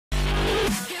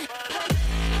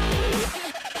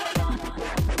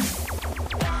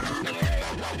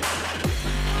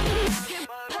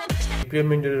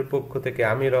BPL মিন্ডের পক্ষ থেকে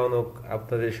আমি রওনক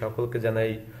আপনাদের সকলকে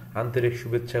জানাই আন্তরিক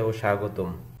শুভেচ্ছা ও স্বাগতম।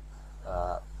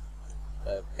 আহ,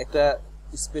 একটা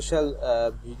স্পেশাল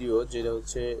ভিডিও যেটা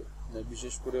হচ্ছে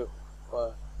বিশেষ করে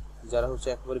যারা হচ্ছে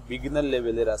একেবারে বিগিনার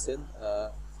লেভেলের আছেন,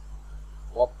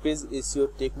 অফ পেজ এসইও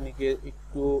টেকনিকের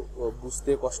একটু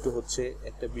বুঝতে কষ্ট হচ্ছে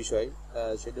একটা বিষয়,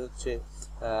 সেটা হচ্ছে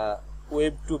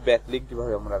ওয়েব টু ব্যাকলিঙ্ক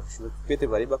কিভাবে আমরা পেতে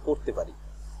পারি বা করতে পারি।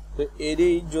 তো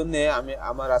এরই জন্য আমি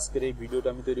আমার আজকের এই ভিডিওটা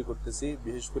আমি তৈরি করতেছি,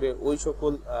 বিশেষ করে ওই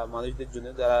সকল মানুষদের জন্য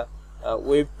যারা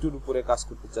ওয়েব টুর উপরে কাজ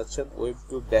করতে চাচ্ছেন, ওয়েব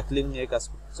টু ব্যাকলিঙ্ক নিয়ে কাজ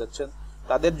করতে চাচ্ছেন,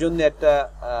 তাদের জন্য একটা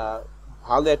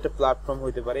ভালো একটা প্ল্যাটফর্ম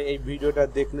হতে পারে। এই ভিডিওটা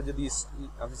দেখলে যদি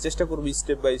আমি চেষ্টা করব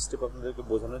স্টেপ বাই স্টেপ আপনাদেরকে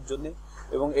বোঝানোর জন্য,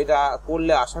 এবং এটা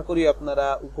করলে আশা করি আপনারা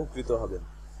উপকৃত হবেন।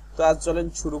 তো আজ চলেন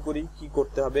শুরু করি কি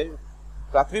করতে হবে।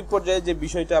 প্রাথমিক পর্যায়ে যে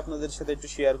বিষয়টা আপনাদের সাথে একটু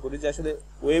শেয়ার করি যে আসলে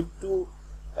ওয়েব টু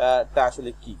টা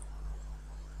আসলে কি।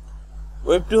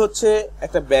 ওয়েব টু হচ্ছে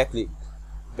একটা ব্যাকলিঙ্ক,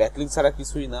 ব্যাকলিঙ্ক ছাড়া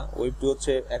কিছুই না। ওয়েব টু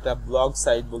হচ্ছে একটা ব্লগ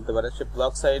সাইট বলতে পারে। সে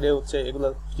ব্লগ সাইটে হচ্ছে এগুলো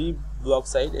ফ্রি ব্লগ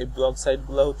সাইট। এই ব্লগ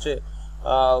সাইটগুলো হচ্ছে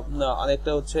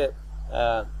অনেকটা হচ্ছে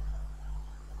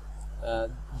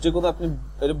যে কোনো আপনি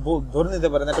ধরে নিতে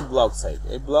পারেন একটা ব্লগ সাইট।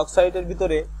 এই ব্লগ সাইটের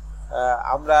ভিতরে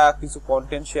আমরা কিছু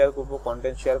কন্টেন্ট শেয়ার করব।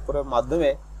 কন্টেন্ট শেয়ার করার মাধ্যমে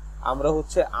আমরা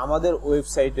হচ্ছে আমাদের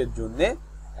ওয়েবসাইটের জন্য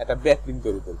একটা ব্যাকলিঙ্ক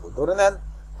তৈরি করব। ধরে নেন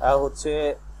হচ্ছে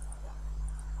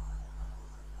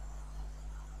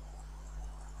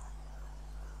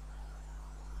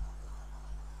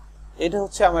এটা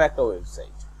হচ্ছে আমার একটা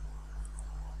ওয়েবসাইট।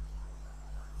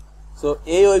 সো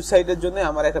এই ওয়েবসাইটের জন্য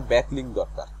আমার একটা ব্যাকলিঙ্ক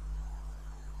দরকার।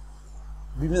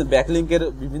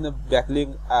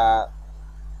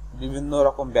 বিভিন্ন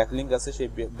রকম ব্যাকলিঙ্ক আছে। সেই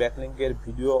ব্যাকলিঙ্কের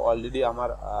ভিডিও অলরেডি আমার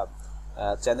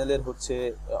চ্যানেলের হচ্ছে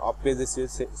অফ পেজ এসইও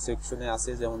সেকশনে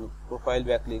আছে, যেমন প্রোফাইল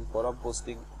ব্যাকলিঙ্ক, ফরম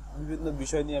পোস্টিং, বিভিন্ন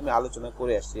বিষয় নিয়ে আমি আলোচনা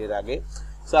করে আসছি এর আগে।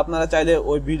 সো আপনারা চাইলে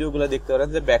ওই ভিডিওগুলো দেখতে পারেন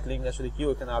যে ব্যাকলিঙ্ক আসলে কি,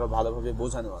 ওখানে আরো ভালোভাবে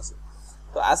বোঝানো আছে।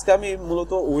 তো আজকে আমি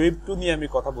মূলত ওয়েব টু নিয়ে আমি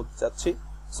কথা বলতে চাচ্ছি।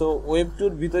 সো ওয়েব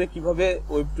টুর ভিতরে কিভাবে,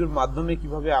 ওয়েব টুর মাধ্যমে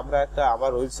কিভাবে আমরা একটা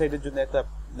আমার ওয়েবসাইটের জন্য একটা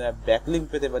ব্যাকলিঙ্ক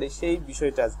পেতে পারি, সেই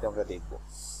বিষয়টা আজকে আমরা দেখব।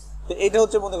 তো এটা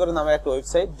হচ্ছে মনে করেন আমার একটা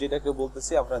ওয়েবসাইট, যেটাকে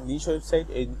বলতেছি আমরা নিশ ওয়েবসাইট।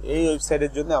 এই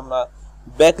ওয়েবসাইটের জন্য আমরা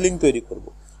ব্যাকলিঙ্ক তৈরি করব।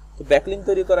 তো ব্যাকলিঙ্ক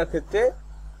তৈরি করার ক্ষেত্রে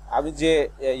আমি যে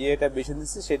ইয়েটা বেছে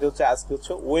নিচ্ছি সেটা হচ্ছে আজকে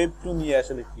হচ্ছে ওয়েব টু নিয়ে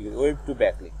আসলে কি, ওয়েব টু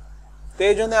ব্যাকলিঙ্ক। তো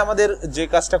এই জন্য আমাদের যে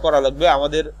কাজটা করা লাগবে,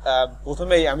 আমাদের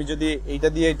প্রথমেই আমি যদি এইটা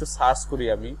দিয়ে একটু সার্চ করি,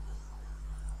 আমি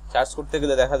সার্চ করতে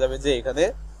গেলে দেখা যাবে যে এখানে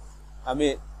আমি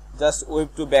জাস্ট ওয়েব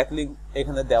টু ব্যাকলিঙ্ক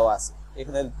এখানে দেওয়া আছে,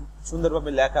 এখানে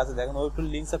সুন্দরভাবে লেখা আছে। দেখেন, web two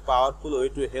links R powerful way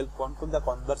to help control the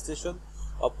conversation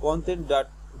of content that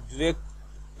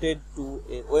directed to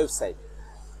A website.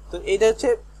 তো এইটা হচ্ছে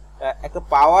একটা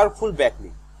পাওয়ারফুল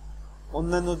ব্যাকলিঙ্ক।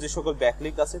 অন্যান্য যে সকল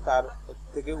ব্যাকলিঙ্ক আছে তার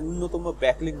থেকে অন্যতম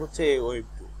ব্যাকলিঙ্ক হচ্ছে এই ওয়েব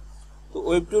টু। তো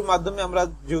ওয়েব টুর মাধ্যমে আমরা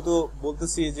যেহেতু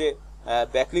বলতেছি যে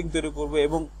ব্যাকলিঙ্ক তৈরি করব,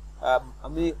 এবং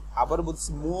আমি আবার বলছি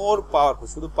মোর পাওয়ারফুল,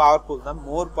 শুধু পাওয়ারফুল না,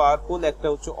 মোর পাওয়ারফুল একটা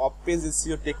হচ্ছে অফ পেজ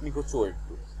এসইও টেকনিক হচ্ছে ওয়েব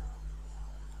টু।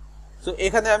 তো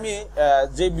এখানে আমি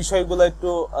যে বিষয়গুলো একটু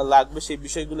লাগবে সেই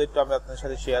বিষয়গুলো একটু আমি আপনার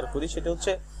সাথে শেয়ার করি। সেটা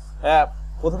হচ্ছে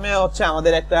প্রথমে হচ্ছে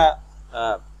আমাদের একটা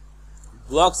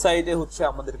ব্লগ সাইটে হচ্ছে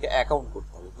আমাদেরকে অ্যাকাউন্ট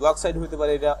করতে হবে। ব্লগ সাইট হতে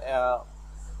পারে এটা,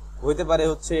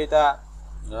 হচ্ছে এটা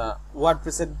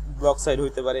ওয়ার্ডপ্রেসের ব্লগ সাইট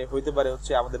হইতে পারে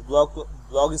হচ্ছে আমাদের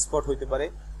ব্লগ স্পট হইতে পারে।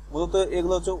 মূলত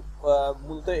এগুলো হচ্ছে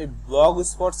মূলত এই ব্লগ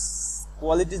স্পট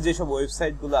কোয়ালিটির যেসব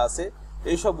ওয়েবসাইটগুলো আছে,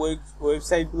 এইসব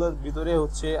ওয়েবসাইটগুলোর ভিতরে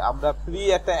হচ্ছে আমরা ফ্রি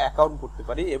একটা অ্যাকাউন্ট করতে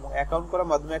পারি, এবং অ্যাকাউন্ট করার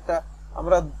মাধ্যমে একটা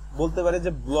আমরা বলতে পারি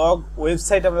যে ব্লগ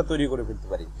ওয়েবসাইট আমরা তৈরি করে ফেলতে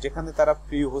পারি, যেখানে তারা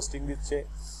ফ্রি হোস্টিং দিচ্ছে।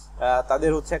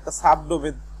 তাদের হচ্ছে একটা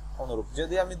সাবডোমেন অনুরূপ।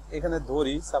 যদি আমি এখানে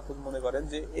ধরি, সাপোজ মনে করেন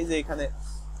যে এই যে এখানে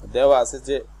দেওয়া আছে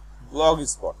যে ব্লগ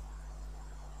স্পট,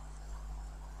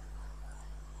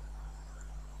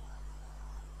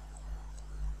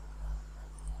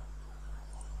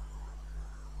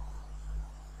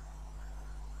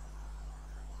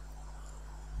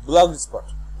 ব্লগ স্পট।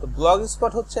 তো ব্লগ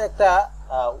স্পট হচ্ছে একটা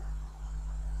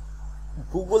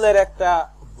গুগলের একটা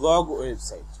ব্লগ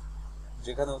ওয়েবসাইট,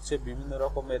 যেখানে হচ্ছে বিভিন্ন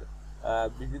রকমের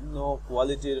বিভিন্ন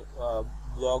কোয়ালিটির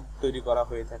ব্লগ তৈরি করা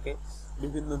হয়ে থাকে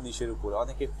বিভিন্ন নিশের উপরে।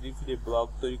 অনেকে ফ্রি ব্লগ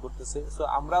তৈরি করতেছে। সো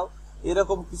আমরাও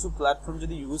এরকম কিছু প্ল্যাটফর্ম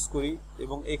যদি ইউজ করি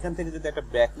এবং এখান থেকে যদি একটা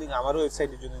ব্যাকলিঙ্ক আমার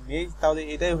ওয়েবসাইটের জন্য নিই, তাহলে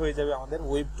এটাই হয়ে যাবে আমাদের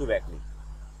ওয়েব টু ব্যাকলিঙ্ক।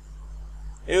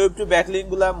 এই ওয়েব টু ব্যাকলিঙ্ক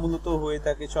গুলা মূলত হয়ে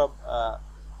থাকে সব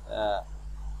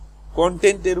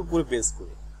কন্টেন্টের উপরে বেস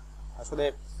করে। আসলে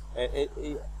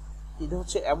এটা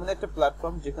হচ্ছে এমন একটা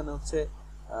প্ল্যাটফর্ম যেখানে হচ্ছে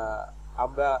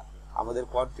আমরা আমাদের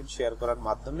কন্টেন্ট শেয়ার করার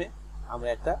মাধ্যমে আমরা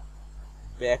একটা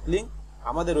ব্যাকলিঙ্ক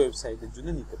আমাদের ওয়েবসাইটের জন্য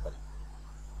নিতে পারি।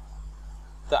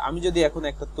 তো আমি যদি এখন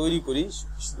একটা তৈরি করি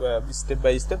স্টেপ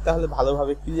বাই স্টেপ, তাহলে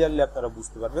ভালোভাবে ক্লিয়ারলি আপনারা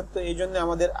বুঝতে পারবেন। তো এই জন্য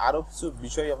আমাদের আরো কিছু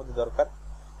বিষয় আমাদের দরকার।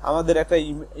 আমাদের একটা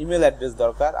ইমেল অ্যাড্রেস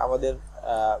দরকার, আমাদের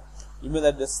ইমেল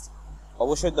অ্যাড্রেস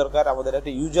অবশ্যই দরকার, আমাদের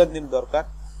একটা ইউজার নেম দরকার।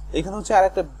 এখানে হচ্ছে আর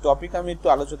একটা টপিক আমি একটু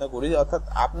আলোচনা করি, অর্থাৎ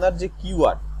আপনার যে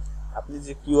কিওয়ার্ড, আপনি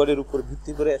যে কিওয়ার্ডের উপর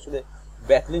ভিত্তি করে আসলে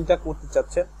ব্যাকলিংকটা করতে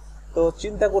চাচ্ছেন, তো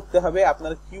চিন্তা করতে হবে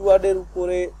আপনার কিওয়ার্ডের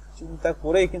উপরে চিন্তা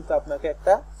করেই কিন্তু আপনাকে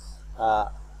একটা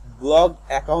ব্লগ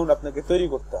অ্যাকাউন্ট আপনাকে তৈরি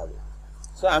করতে হবে।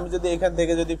 সো আমি যদি এখান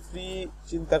থেকে যদি ফ্রি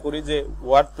চিন্তা করি যে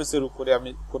ওয়ার্ডপ্রেসের উপরে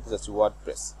আমি করতে চাচ্ছি,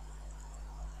 ওয়ার্ডপ্রেস,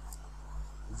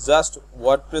 জাস্ট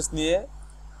ওয়ার্ডপ্রেস নিয়ে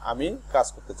আমি কাজ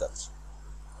করতে চাচ্ছি।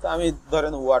 তো আমি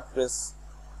ধরেন ওয়ার্ডপ্রেস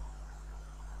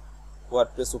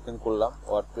ওপেন করলাম,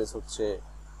 ওয়ার্ডপ্রেস হচ্ছে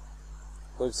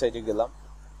ওয়েবসাইটে গেলাম,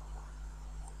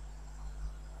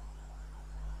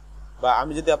 বা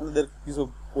আমি যদি আপনাদের কিছু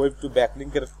ওয়েব টু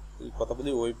ব্যাকলিংকের কথা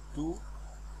বলি, ওয়েব টু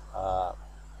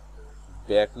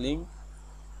ব্যাকলিংক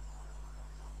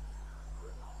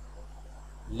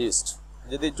লিস্ট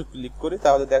যদি একটু ক্লিক করি,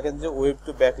 তাহলে দেখেন যে ওয়েব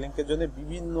টু ব্যাকলিংকের জন্য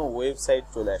বিভিন্ন ওয়েবসাইট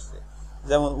চলে আসছে,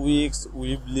 যেমন উইক্স,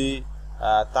 উইবলি,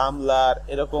 তামলার,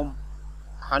 এরকম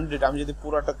 100। আমি যদি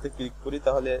পুরোটাতে ক্লিক করি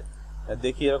তাহলে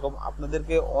দেখি এরকম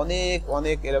আপনাদেরকে অনেক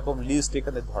অনেক এরকম লিস্ট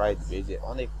এখানে ধরাই দিবে, এই যে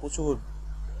অনেক প্রচুর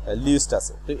লিস্ট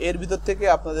আছে। তো এর ভিতর থেকে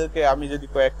আপনাদেরকে আমি যদি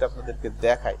কয়েকটা আপনাদেরকে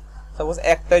দেখাই, সাপোজ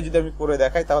একটাই যদি আমি করে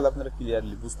দেখাই, তাহলে আপনারা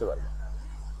ক্লিয়ারলি বুঝতে পারবেন।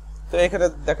 তো এখানে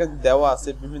দেখেন দেওয়া আছে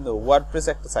বিভিন্ন ওয়ার্ডপ্রেস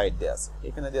একটা সাইট দেওয়া আছে,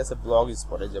 এখানে দেওয়া আছে ব্লগ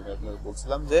স্পটে, যে আমি আপনাদের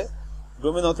বলছিলাম যে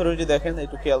ডোমেন অথরিটি দেখেন,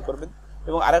 একটু খেয়াল করবেন।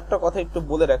 এবং আরেকটা কথা একটু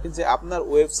বলে রাখি যে আপনার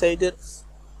ওয়েবসাইটের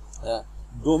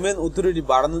ডোমেন অথরিটি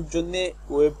বাড়ানোর জন্য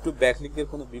ওয়েব টু ব্যাকলিংকের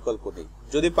কোনো বিকল্প নেই।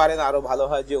 যদি পারেন আরো ভালো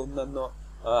হয় যে অন্যান্য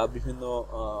বিভিন্ন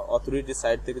অথরিটি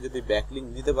সাইট থেকে যদি ব্যাকলিংক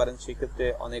নিতে পারেন, সেক্ষেত্রে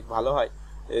অনেক ভালো হয়।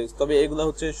 তবে এগুলো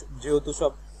হচ্ছে যেহেতু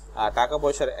সব টাকা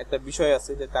পয়সার একটা বিষয়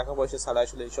আছে, যে টাকা পয়সা ছাড়া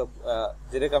আসলে এইসব,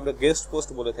 যেটাকে আমরা গেস্ট পোস্ট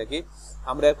বলে থাকি,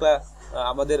 আমরা একটা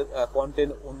আমাদের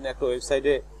কন্টেন্ট অন্য একটা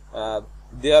ওয়েবসাইটে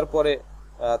দেওয়ার পরে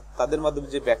তাদের মাধ্যমে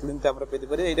যে ব্যাকলিংকটা আমরা পেতে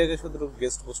পারি, এটাকে শুধু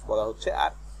গেস্ট পোস্ট বলা হচ্ছে।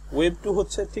 আর ওয়েব টু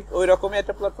হচ্ছে ঠিক ওই রকমই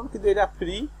একটা প্ল্যাটফর্ম, কিন্তু এটা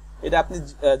ফ্রি, এটা আপনি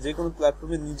যে কোনো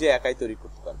প্ল্যাটফর্মে নিজে একাই তৈরি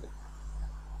করতে পারবেন।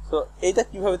 তো এইটা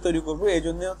কিভাবে তৈরি করবো, এই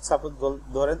জন্য সাপোজ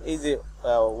ধরেন এই যে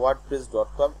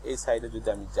wordpress.com এই সাইটে যদি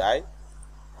আমি যাই,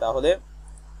 তাহলে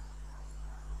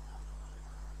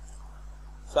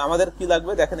আমাদের কি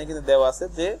লাগবে দেখেন, এখানে দেওয়া আছে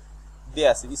যে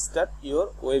স্টার্ট ইওর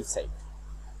ওয়েবসাইট।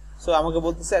 সো আমাকে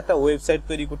বলতেছে একটা ওয়েবসাইট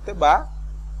তৈরি করতে, বা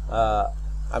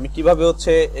আমি কিভাবে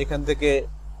হচ্ছে এখান থেকে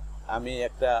আমি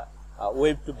একটা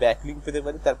ওয়েব টু ব্যাকলিংক পেতে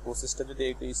পারি, তার প্রসেসটা যদি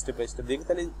একটু স্টেপ বাই স্টেপ দেখি,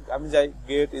 তাহলে আমি যাই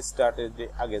গেট স্টার্টের যে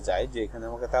আগে যাই, যে এখানে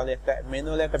আমাকে তাহলে একটা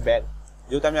ম্যানুয়ালি একটা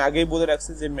যেহেতু আমি আগেই বলে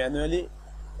রাখছি যে ম্যানুয়ালি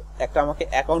একটা আমাকে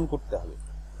অ্যাকাউন্ট করতে হবে।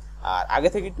 আর আগে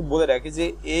থেকে একটু বলে রাখি যে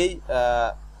এই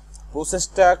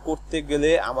প্রসেসটা করতে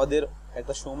গেলে আমাদের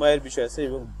একটা সময়ের বিষয় আছে,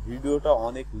 এবং ভিডিওটা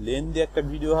অনেক লেন্থি একটা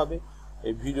ভিডিও হবে।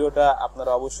 এই ভিডিওটা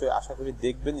আপনারা অবশ্যই আশা করি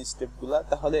দেখবেন স্টেপগুলা,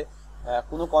 তাহলে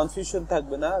কোনো কনফিউশন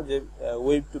থাকবে না যে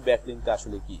ওয়েব টু ব্যাকলিংকটা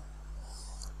আসলে কি।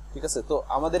 ঠিক আছে, তো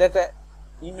আমাদের একটা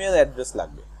ইমেল অ্যাড্রেস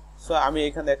লাগবে। সো আমি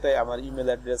এখানে একটা আমার ইমেল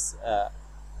অ্যাড্রেস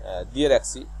দিয়ে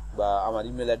রাখছি, বা আমার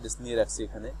ইমেল অ্যাড্রেস নিয়ে রাখছি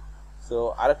এখানে। সো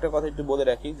আরেকটা কথা একটু বলে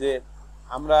রাখি যে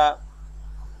আমরা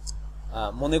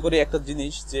মনে করি একটা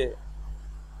জিনিস, যে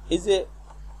এই যে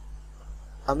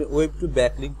আমি ওয়েব টু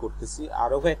ব্যাকলিংক করতেছি,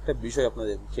 আরো একটা বিষয়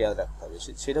আপনাদের খেয়াল রাখতে হবে,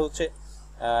 সেটা হচ্ছে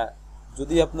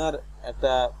যদি আপনার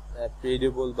একটা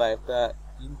পেডেবল বা একটা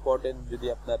ইম্পর্টেন্ট, যদি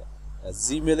আপনার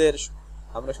জিমেলের,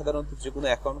 আমরা সাধারণত যে কোনো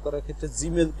অ্যাকাউন্ট করার ক্ষেত্রে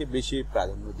জিমেলকে বেশি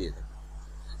প্রাধান্য দিয়ে থাকি।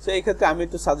 তো এই ক্ষেত্রে আমি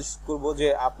একটু সাজেস্ট করবো যে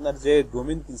আপনার যে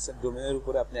ডোমেন কিনছেন, ডোমেনের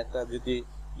উপরে আপনি একটা যদি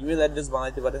ইমেল অ্যাড্রেস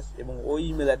বানাইতে পারেন, এবং ওই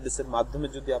ইমেল অ্যাড্রেসের মাধ্যমে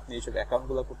যদি আপনি এইসব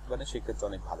অ্যাকাউন্টগুলো করতে পারেন, সেক্ষেত্রে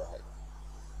অনেক ভালো হয়।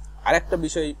 আরেকটা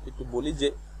বিষয় একটু বলি যে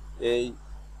এই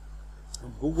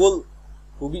গুগল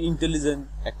খুবই ইন্টেলিজেন্ট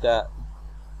একটা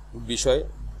বিষয়,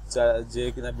 যে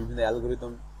কিনা বিভিন্ন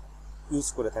অ্যালগোরিদম ইউজ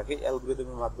করে থাকে।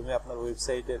 অ্যালগোরিদমের মাধ্যমে আপনার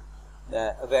ওয়েবসাইটের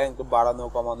র্যাঙ্ক বাড়ানো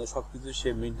কমানো সবকিছু সে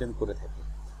মেনটেন করে থাকে।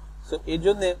 সো এই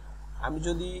জন্যে আমি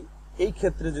যদি এই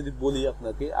ক্ষেত্রে যদি বলি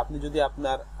আপনাকে, আপনি যদি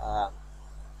আপনার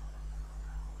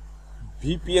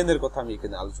ভিপিএন এর কথা আমি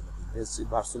এখানে আলোচনা করি,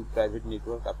 ভার্চুয়াল প্রাইভেট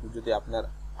নেটওয়ার্ক, আপনি যদি আপনার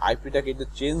আইপিটাকে একটু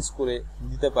চেঞ্জ করে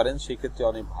দিতে পারেন, সেক্ষেত্রে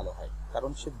অনেক ভালো হয়।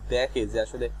 কারণ সে দেখে যে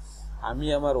আসলে আমি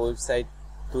আমার ওয়েবসাইট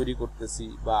তৈরি করতেছি,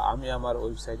 বা আমি আমার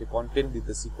ওয়েবসাইটে কন্টেন্ট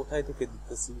দিতেছি, কোথায় থেকে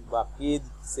দিতেছি বা কে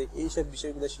দিতেছে, এইসব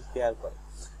বিষয়গুলো সে কেয়ার করে,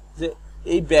 যে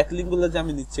এই ব্যাকলিংকগুলো যে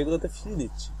আমি নিচ্ছি এগুলো তো ফ্রি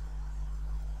নিচ্ছি,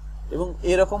 এবং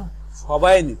এরকম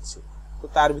সবাই নিচ্ছে, তো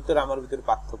তার ভিতরে আমার ভিতরে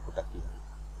পার্থক্যটা কি হবে।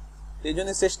 এই জন্য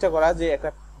চেষ্টা করা যে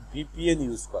একটা ভিপিএন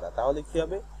ইউজ করা, তাহলে কি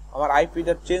হবে, আমার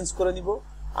আইপিটা চেঞ্জ করে নিব,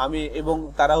 আমি এবং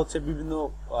তারা হচ্ছে বিভিন্ন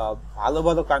ভালো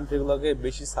ভালো কান্ট্রিগুলোকে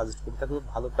বেশি সাজেস্ট করে থাকে,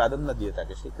 ভালো প্রাধান্য দিয়ে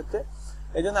থাকে। সেই ক্ষেত্রে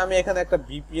এই জন্য আমি এখানে একটা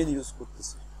ভিপিএন ইউজ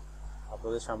করতেছি,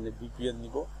 আপনাদের সামনে ভিপিএন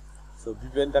নিব। সো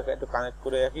ভিপিএনটাকে একটু কানেক্ট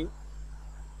করে রাখি।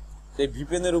 সেই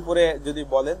ভিপিএন এর উপরে যদি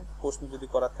বলেন, প্রশ্ন যদি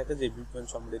করার থাকে যে ভিপিএন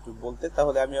সম্বন্ধে একটু বলতে,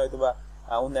 তাহলে আমি হয়তোবা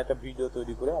অন্য একটা ভিডিও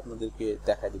তৈরি করে আপনাদেরকে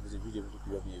দেখাই দিব যে ভিডিওটি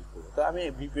কিভাবে ইউজ করবো। তো আমি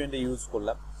ভিপিএনটা ইউজ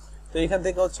করলাম। তো এখান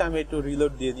থেকে হচ্ছে আমি একটু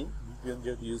রিলোড দিয়ে নিই, ভিপিএন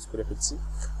যেহেতু ইউজ করে ফেলছি।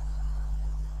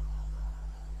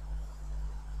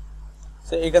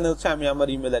 তো এখানে হচ্ছে আমি আমার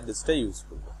ইমেল অ্যাড্রেসটা ইউজ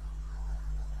করব।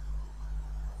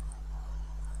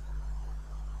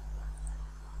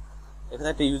 এখানে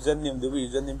একটা ইউজার নেম দেবো।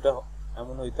 ইউজার নেমটা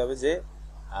এমন হইতে হবে যে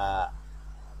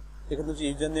এখানে হচ্ছে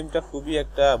ইউজার নেমটা খুবই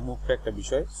একটা মুখ্য একটা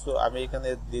বিষয়। সো আমি এখানে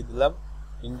দিয়ে দিলাম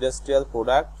industrial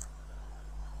product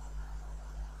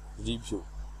review.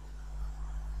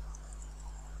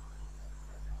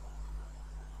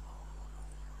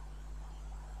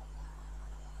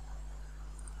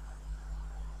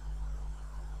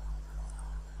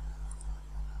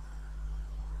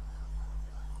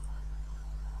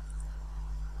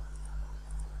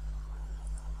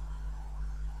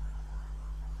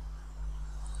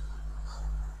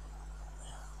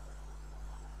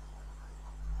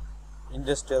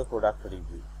 Industrial product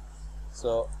review.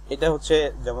 So এটা হচ্ছে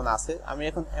যেমন আছে। আমি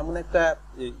এখন এমন একটা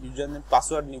ইউজার নেম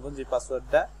পাসওয়ার্ড নিব, যে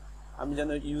পাসওয়ার্ডটা আমি যেন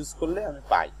ইউজ করলে আমি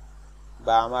পাই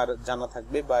বা আমার জানা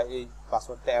থাকবে, বা এই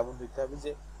পাসওয়ার্ডটা এমন হইতে হবে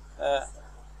যে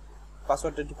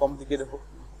পাসওয়ার্ডটা একটু কমপ্লিকেটেড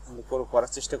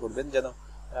করার চেষ্টা করবেন, যেন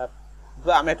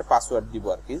আমি একটা পাসওয়ার্ড দিব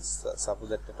আর কি। সাপোজ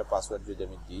একটা পাসওয়ার্ড যদি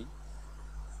আমি দিই,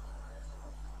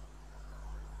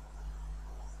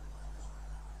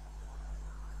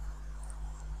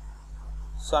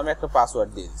 সো আমি একটা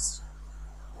পাসওয়ার্ড দিয়ে দিচ্ছি।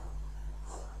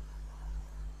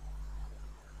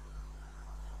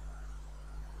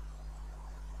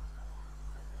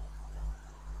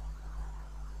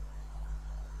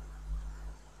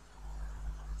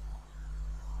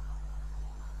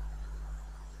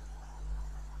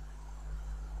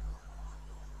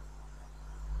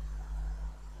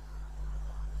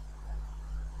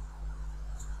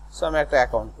 সো আমি একটা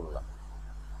অ্যাকাউন্ট করলাম।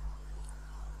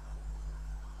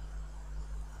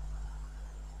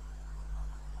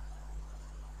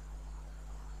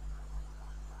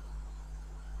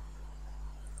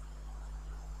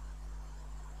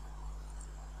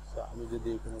 আমি যদি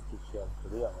এখানে একটু খেয়াল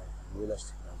করি, আমার মেল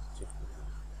আসছে কিনা চেক করি।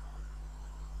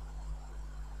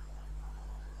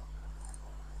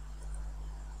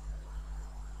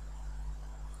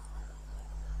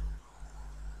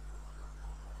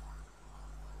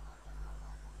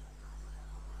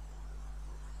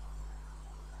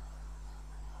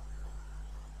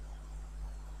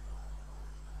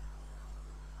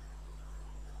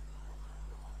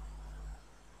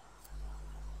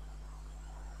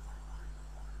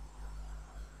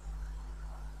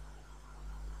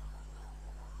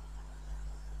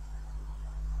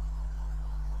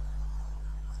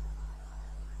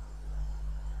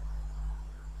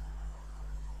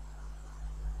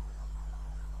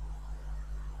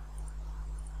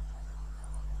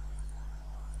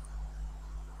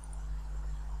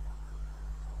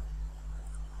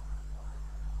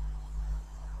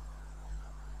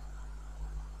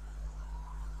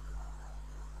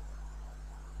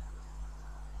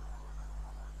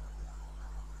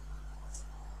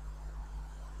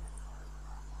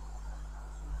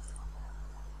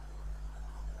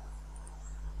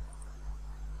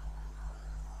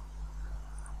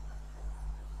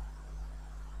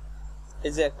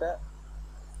 এই যে একটা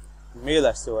মেল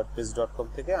আসছে wordpress.com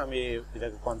থেকে, আমি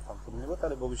এটাকে কনফার্ম করে নেব,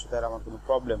 তাহলে ভবিষ্যতে আর আমার কোনো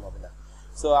প্রবলেম হবে না।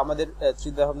 সো আমাদের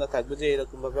চিন্তা ভাবনা থাকবে যে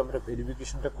এরকম ভাবে আমরা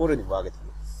ভেরিফিকেশনটা করে নিব আগে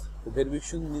থেকে। তো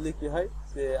ভেরিফিকেশন নিলে কি হয়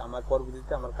যে আমার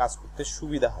পরবর্তীতে আমার কাজ করতে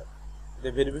সুবিধা হয়। যে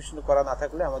ভেরিফিকেশন করা না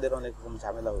থাকলে আমাদের অনেক রকম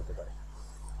ঝামেলা হতে পারে।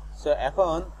 সো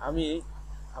এখন আমি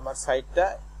আমার সাইটটা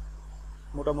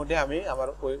মোটামুটি আমি আমার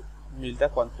ওই মেলটা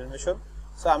কনফার্মেশন।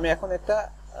 সো আমি এখন একটা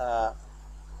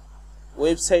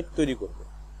ওয়েবসাইট তৈরি করব,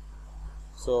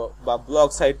 সো বা ব্লগ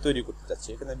সাইট তৈরি করতে চাচ্ছি।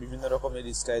 এখানে বিভিন্ন রকমের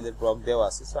স্টাইলের ব্লগ দেওয়া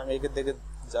আছে। সো আমি এখান থেকে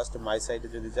জাস্ট মাই সাইটে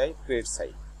যদি যাই, ক্রিয়েট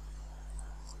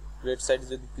সাইটে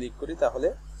যদি ক্লিক করি, তাহলে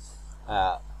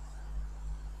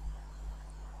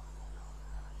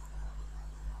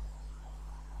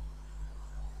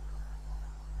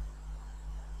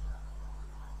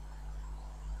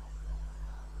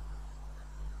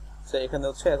সো এখানে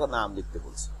হচ্ছে এখন নাম লিখতে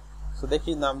বলছে। সো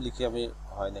দেখি নাম লিখি আমি,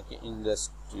 হয় নাকি।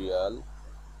 Industrial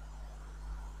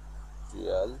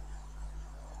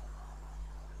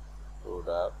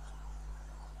product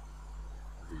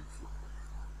review.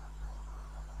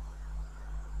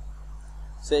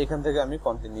 সো এখান থেকে আমি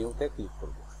কন্টিনিউতে ক্লিক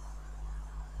করব।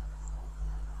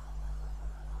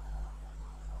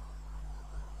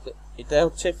 এটা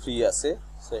হচ্ছে ফ্রি আছে,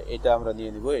 সো এটা আমরা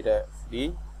নিয়ে নিব, এটা free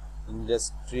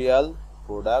industrial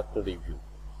product review.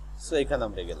 So এখানে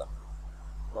আমরা গেলাম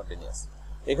কন্টিনিউয়াস।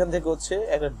 এখান থেকে হচ্ছে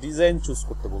একটা ডিজাইন চুজ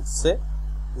করতে বলছে,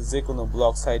 যে কোনো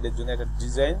ব্লগ সাইটের জন্য একটা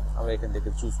ডিজাইন আমরা এখান থেকে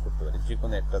চুজ করতে পারি, যে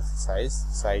কোনো একটা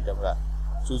সাইট আমরা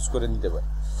চুজ করে নিতে পারি।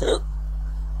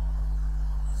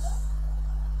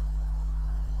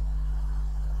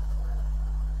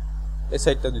 এই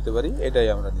সাইটটা নিতে পারি, এটাই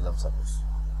আমরা নিলাম সাপোজ।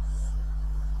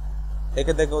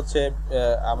 এখান থেকে হচ্ছে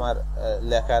আমার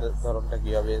লেখার ধরনটা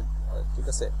কি হবে, ঠিক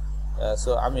আছে।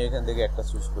 সো আমি এখান থেকে একটা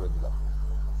চুজ করে দিলাম,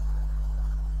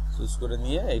 চুজ করে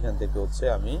নিয়ে এখান থেকে হচ্ছে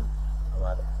আমি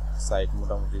আমার সাইট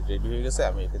মোটামুটি রেডি হয়ে গেছে।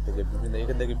 আমি এখান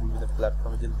থেকে বিভিন্ন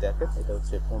প্ল্যাটফর্মে যদি দেখেন, এটা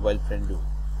হচ্ছে মোবাইল ফ্রেন্ডলি।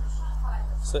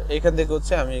 সো এখান থেকে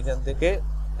হচ্ছে আমি এখান থেকে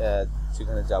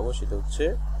যেখানে যাব সেটা হচ্ছে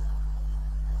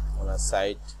আমার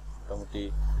সাইট মোটামুটি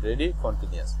রেডি,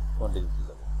 কন্টিনিউতে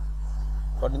যাব।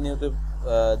 কন্টিনিউতে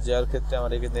যাওয়ার ক্ষেত্রে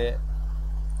আমার এখানে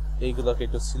এইগুলোকে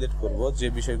একটু সিলেক্ট করব, যে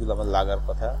বিষয়গুলো আমার লাগার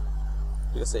কথা,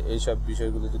 ঠিক আছে। এইসব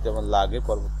বিষয়গুলো যদি আমার লাগে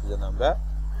পরবর্তী যেন আমরা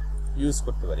ইউজ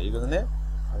করতে পারি, এই কারণে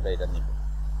আমরা এটা নিব।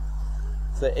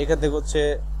 তো এখান থেকে হচ্ছে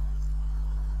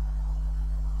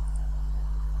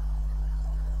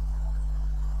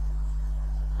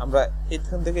আমরা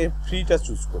এখান থেকে ফ্রিটা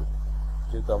চুজ করব,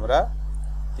 যেহেতু আমরা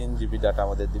 3 জিবি ডাটা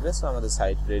আমাদের দিবে। সো আমাদের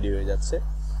সাইট রেডি হয়ে যাচ্ছে।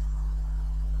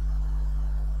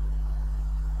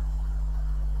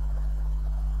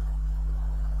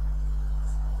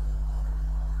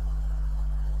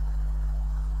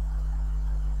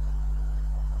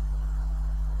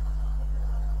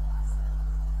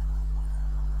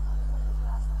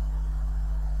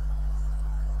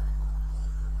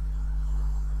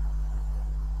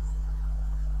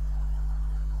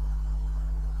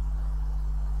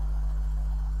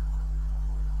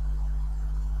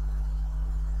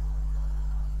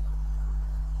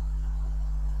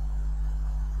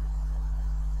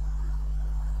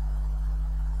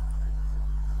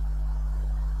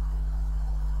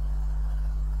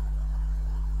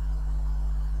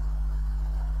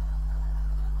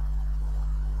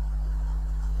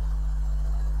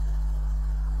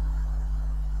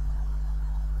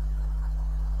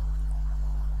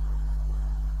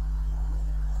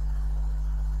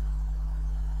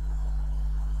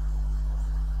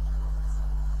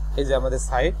 এই যে আমাদের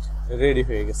সাইট রেডি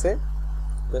হয়ে গেছে।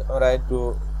 আমরা একটু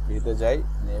ভিডিওতে যাই,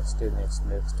 নেক্সট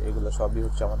এগুলো সবই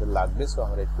হচ্ছে আমাদের লাগবে। সো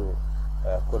আমরা একটু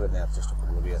করে নেওয়ার চেষ্টা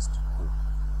করবো রিয়াস্ট।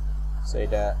 সো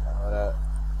এটা আমরা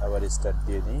আবার স্টার্ট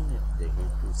দিয়ে নিই, দেখি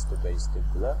একটু স্টেপ বাই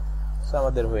স্টেপগুলো। সো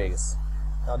আমাদের হয়ে গেছে,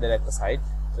 আমাদের একটা সাইট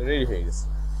রেডি হয়ে গেছে।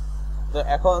 তো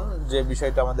এখন যে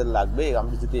বিষয়টা আমাদের লাগবে,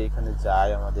 আমরা যদি এখানে যাই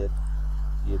আমাদের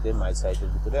ইয়েতে মাই সাইটের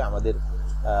ভিতরে, আমাদের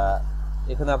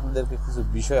এখানে আপনাদেরকে কিছু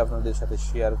বিষয় আপনাদের সাথে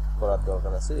শেয়ার করার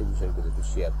দরকার আছে, এই বিষয়গুলো একটু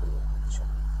শেয়ার করব।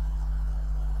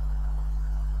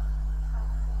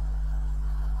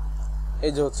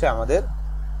 এই যে হচ্ছে আমাদের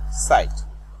সাইট।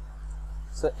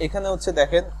 সো এখানে হচ্ছে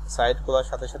দেখেন সাইট খোলার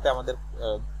সাথে সাথে আমাদের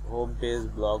হোম পেজ,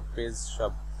 ব্লগ পেজ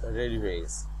সব রেডি হয়ে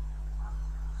গেছে।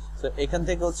 তো এখান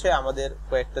থেকে হচ্ছে আমাদের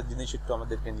কয়েকটা জিনিস একটু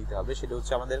আমাদেরকে নিতে হবে। সেটা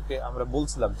হচ্ছে আমাদেরকে, আমরা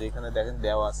বলছিলাম যে এখানে দেখেন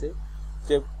দেওয়া আছে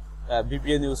যে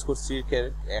VPN ইউজ করছি,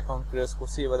 অ্যাকাউন্ট ক্রিয়েট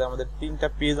করছি। এবারে আমাদের 3টা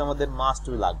পেজ আমাদের মাস্ট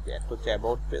লাগবে, একটা হচ্ছে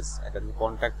অ্যাবাউট পেজ, একটা হচ্ছে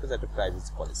কন্ট্যাক্ট পেজ, একটা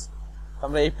প্রাইভেসি পলিসি। তো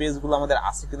আমরা এই পেজগুলো আমাদের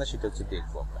আছে কিনা সেটা হচ্ছে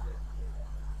দেখবো আমরা।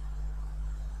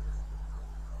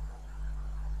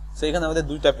 তো এখানে আমাদের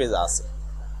 2টা পেজ আছে।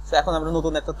 তো এখন আমরা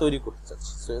নতুন একটা তৈরি করতে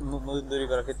চাচ্ছি। তো নতুন তৈরি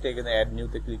করার ক্ষেত্রে এখানে অ্যাড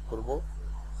নিউতে ক্লিক করব।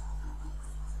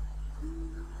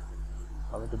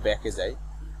 আমি একটু ব্যাকে যাই,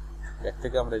 ব্যাক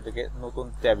থেকে আমরা এটাকে নতুন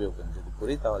ট্যাবে ওপেন যদি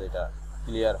করি তাহলে এটা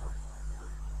ক্লিয়ার হবে।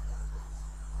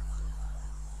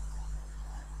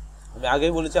 আমি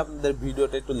আগেই বলেছি আপনাদের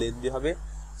ভিডিওটা একটু লেন্দি হবে।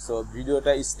 সো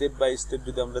ভিডিওটা স্টেপ বাই স্টেপ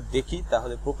যদি আমরা দেখি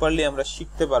তাহলে প্রপারলি আমরা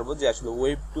শিখতে পারবো যে আসলে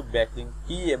ওয়েব টু ব্যাকলিংক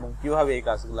কি এবং কিভাবে এই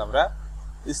কাজগুলো আমরা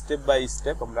স্টেপ বাই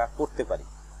স্টেপ আমরা করতে পারি।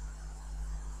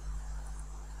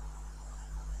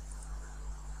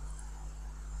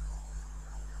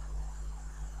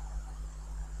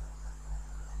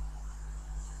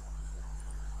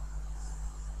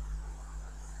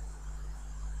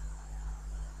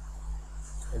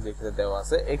 যেখানে দেওয়া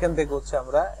আছে এখান থেকে হচ্ছে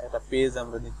আমরা একটা পেজ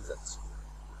আমরা নিতে যাচ্ছি।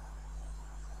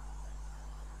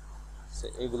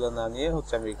 এগুলো না নিয়ে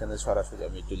হচ্ছে আমি এখানে সরাসরি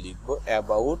আমি একটু লিখবো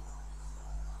অ্যাবাউট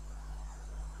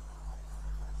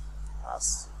আস।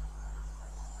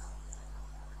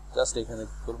 জাস্ট এখানে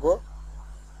কি করব,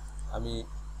 আমি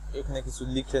এখানে কিছু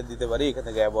লিখে দিতে পারি। এখান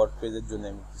থেকে অ্যাবাউট পেজের জন্য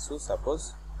আমি কিছু সাপোজ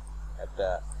একটা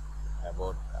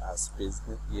অ্যাবাউট আস পেজ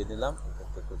দিয়ে দিলাম। এখান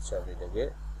থেকে হচ্ছে আমি এটাকে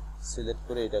সিলেক্ট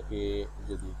করে এটাকে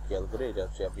যদি খেয়াল করে, এটা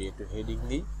হচ্ছে আমি একটু হেডিং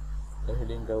দিই।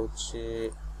 হেডিংটা হচ্ছে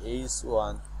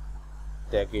H1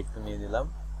 ট্যাগ একটু নিয়ে নিলাম।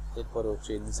 এরপরে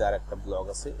হচ্ছে নিচে আর একটা ব্লগ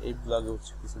আছে, এই ব্লগে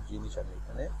হচ্ছে কিছু জিনিস আমি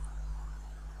এখানে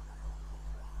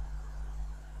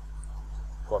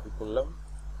কপি করলাম,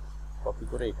 কপি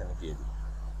করে এখানে দিয়ে দিই।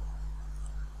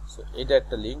 সো এটা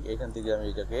একটা লিঙ্ক, এখান থেকে আমি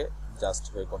এটাকে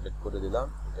জাস্টিফাই কন্টেন্ট করে দিলাম,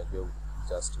 এটাকেও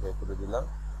জাস্টিফাই করে দিলাম।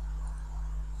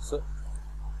 সো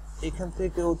এখান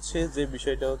থেকে হচ্ছে যে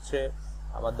বিষয়টা হচ্ছে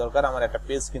আমার দরকার, আমার একটা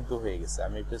পেজ কিন্তু হয়ে গেছে,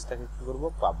 আমি এই পেজটাকে কি করব,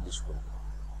 পাবলিশ করব।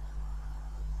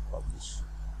 পাবলিশ,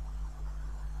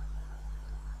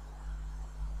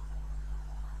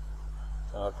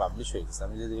 আমার পাবলিশ হয়ে গেছে।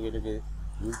 আমি যদি এটাকে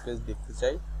ভিউ পেজ দেখতে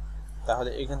চাই তাহলে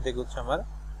এখান থেকে হচ্ছে আমার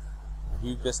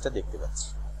ভিউ পেজটা দেখতে পাচ্ছি,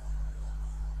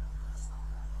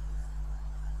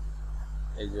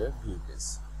 এই যে ভিউ পেজ।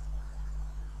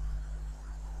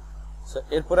 সো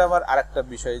এরপরে আমার আরেকটা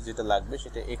বিষয় যেটা লাগবে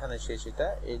সেটা এখানে সেটা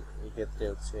এই ক্ষেত্রে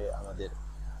হচ্ছে আমাদের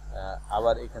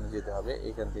আবার এখানে যেতে হবে।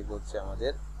 এখান থেকে হচ্ছে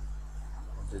আমাদের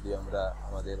যদি আমরা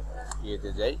আমাদের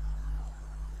ইয়েতে যাই,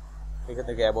 এখান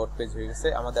থেকে অ্যাবাউট পেজ হয়ে গেছে,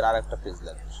 আমাদের আরেকটা পেজ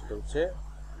লাগবে, সেটা হচ্ছে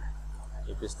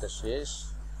এই পেজটা শেষ,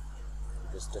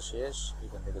 পেজটা শেষ।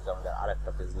 এখান থেকে আমাদের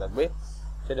আরেকটা পেজ লাগবে,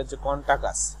 সেটা হচ্ছে কন্টাক্ট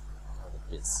আস আমাদের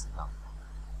পেজ নাম।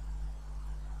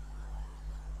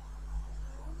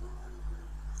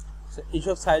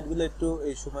 এইসব সাইটগুলো একটু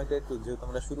এই সময়টা একটু যেহেতু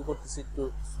আমরা শুরু করতেছি একটু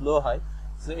স্লো হয়,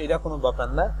 এটা কোনো ব্যাপার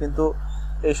না, কিন্তু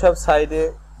এইসব সাইডে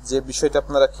যে বিষয়টা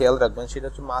আপনারা খেয়াল রাখবেন সেটা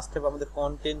হচ্ছে মাস্ট হ্যাভ আমাদের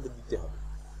কন্টেন্ট দিতে হবে।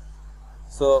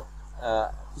 সো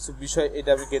কিছু বিষয় এটা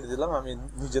আমি কেটে দিলাম, আমি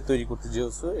নিজে তৈরি করতে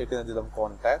যেহেতু এখানে দিলাম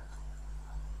কন্ট্যাক্ট,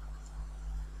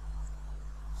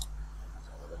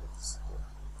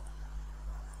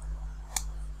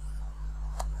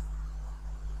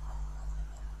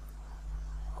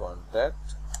 কন্ট্যাক্ট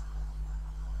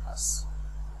আস।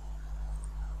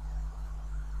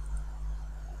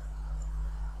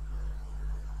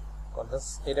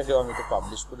 এটাকেও আমি একটু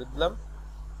পাবলিশ করে দিলাম।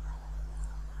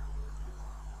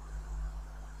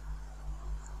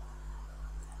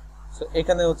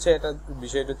 এখানে হচ্ছে এটা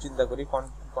বিষয়টা চিন্তা করি,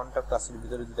 কন্ট্যাক্ট আসের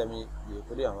ভিতরে যদি আমি ইয়ে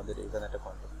করি, আমাদের এখানে একটা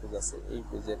কন্ট্যাক্ট পেজ আছে, এই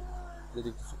পেজের যদি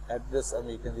কিছু অ্যাড্রেস আমি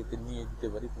এখান থেকে নিয়ে দিতে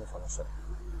পারি কোনো সমস্যা নেই,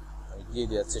 আমি দিয়ে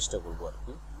দেওয়ার চেষ্টা করবো আর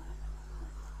কি।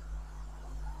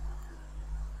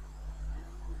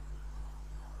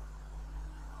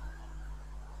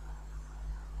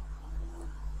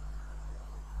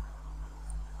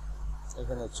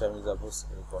 এখানে হচ্ছে আমি যাবো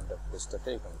কন্ট্যাক্ট পেজটাতে,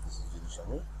 এখানে কিছু জিনিস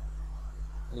আমি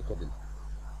লিখে দিলাম,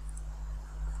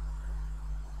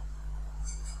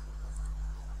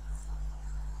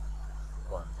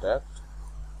 কন্ট্যাক্ট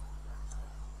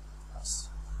আস।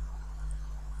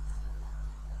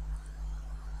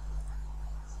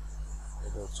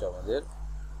 এটা হচ্ছে আমাদের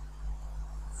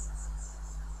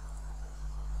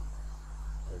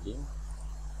হেডিং,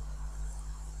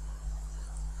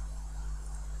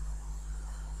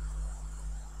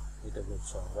 এটা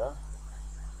হচ্ছে আমরা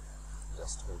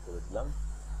জাস্টিফাই করে দিলাম।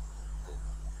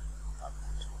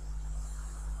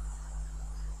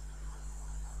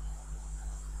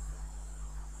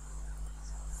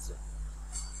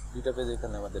 দুইটা পেজ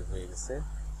এখানে আমাদের হয়ে গেছে।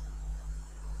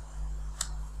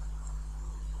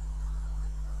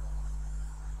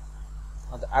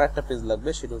 আমাদের আরেকটা পেজ লাগবে,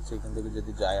 সেটা হচ্ছে এখান থেকে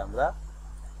যদি যাই আমরা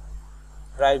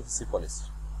privacy policy,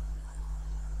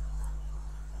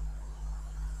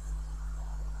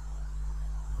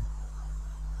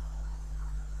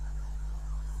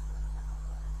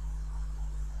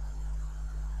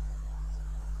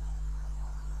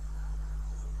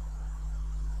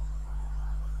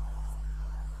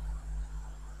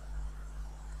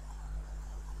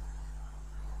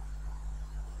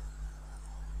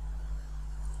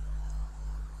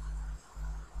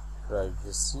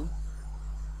 privacy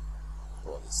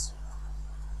policy.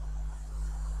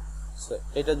 So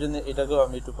এটার জন্য এটাকেও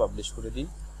আমি একটু পাবলিশ করে দিই।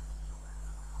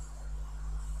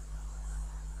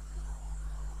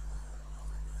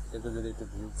 এটাকে যদি একটু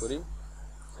ভিউ করি,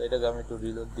 তো এটাকে আমি একটু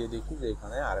রিলোড দিয়ে দেখি যে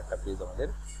এখানে আরেকটা পেজ আমাদের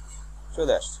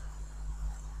চলে আসছে।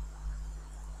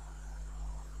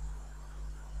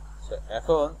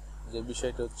 এখন যে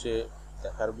বিষয়টা হচ্ছে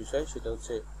দেখার বিষয় সেটা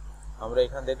হচ্ছে আমরা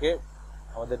এখান থেকে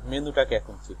আমাদের মেনুটাকে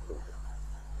এখন চেক করব।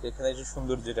 এখানে যে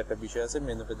সুন্দর যেটা একটা বিষয় আছে,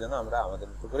 মেনুটা যেন আমরা আমাদের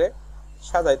মতো করে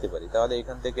সাজাইতে পারি। তাহলে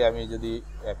এখান থেকে আমি যদি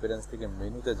অ্যাপিয়ারেন্স থেকে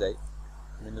মেনুতে যাই,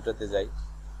 মেনুটাতে যাই,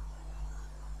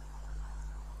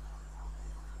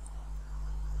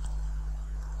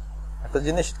 একটা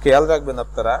জিনিস খেয়াল রাখবেন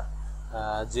আপনারা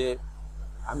যে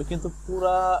আমি কিন্তু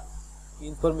পুরা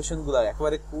ইনফরমেশন গুলো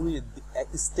একেবারে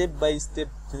স্টেপ বাই স্টেপ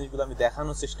জিনিসগুলো আমি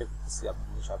দেখানোর চেষ্টা করতেছি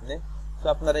আপনাদের সামনে। তো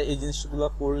আপনারা এই জিনিসগুলো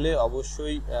করলে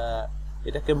অবশ্যই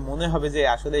এটাকে মনে হবে যে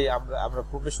আসলে আমরা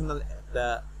প্রফেশনাল একটা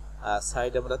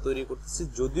সাইট আমরা তৈরি করতেছি,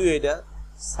 যদিও এটা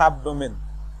সাবডোমেন,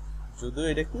 যদিও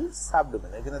এটা কি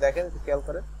সাবডোমেন। এখানে দেখেন খেয়াল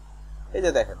করেন, এই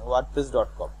যে দেখেন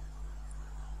wordpress.com,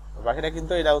 বাকিটা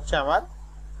কিন্তু এটা হচ্ছে আমার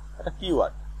একটা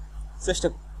কিওয়ার্ড।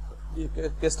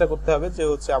 চেষ্টা করতে হবে যে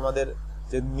হচ্ছে আমাদের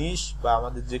যে নিশ বা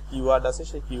আমাদের যে কিওয়ার্ড আছে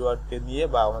সেই কিওয়ার্ডকে নিয়ে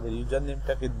বা আমাদের ইউজার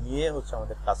নেমটাকে নিয়ে হচ্ছে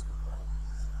আমাদের কাজ করতে হবে।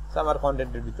 তো আমার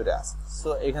কন্টেন্টের ভিতরে আছে। সো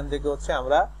এখান থেকে হচ্ছে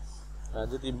আমরা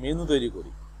যদি মেনু তৈরি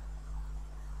করি,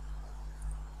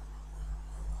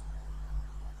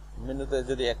 মেনুতে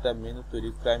যদি একটা মেনু তৈরি,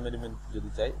 প্রাইমারি মেনু যদি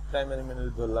চাই, প্রাইমারি মেনু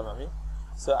ধরলাম আমি।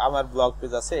 সো আমার ব্লগ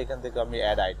পেজ আছে, এখান থেকে আমি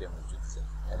অ্যাড আইটেম যদি চাই,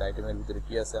 অ্যাড আইটেমের ভিতরে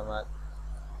কি আছে আমার,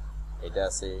 এটা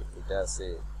আছে, এটা আছে,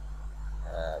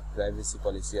 প্রাইভেসি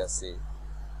পলিসি আছে।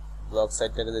 ব্লগ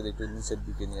সাইটটাকে যদি একটু নিচের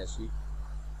দিকে নিয়ে আসি,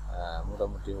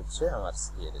 মোটামুটি হচ্ছে আমার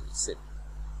সেট।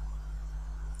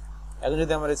 এখন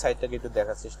যদি আমার এই সাইটটাকে একটু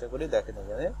দেখার চেষ্টা করি, দেখেন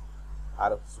এখানে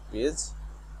আরো কিছু পেজ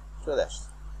চলে আসছে,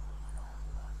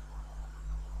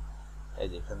 এই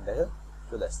যে এখানে দেখেন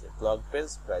চলে আসছে blog page,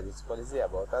 privacy policy,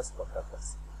 about us, contact আস।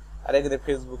 আর এখানে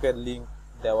ফেসবুকের লিংক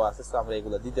দেওয়া আছে, তো আমরা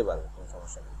এগুলো দিতে পারবো, কোনো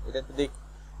সমস্যা নেই। এটা একটু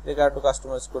দেখে একটু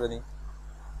কাস্টমাইজ করে নিই।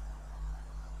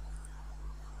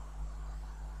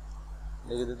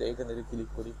 দেখে যদি এখানে ক্লিক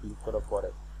করি, ক্লিক করার পরে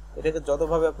এটাকে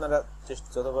যতভাবে আপনারা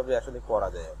যতভাবে আসলে করা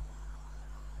যায়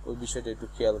ওই বিষয়টা একটু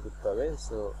খেয়াল করতে হবে।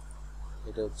 সো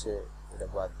এটা হচ্ছে, এটা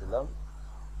বাদ দিলাম,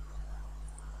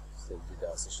 যেটা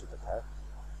আছে সেটা থাক।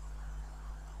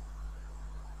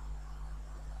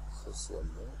 সোশ্যাল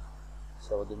লিঙ্ক,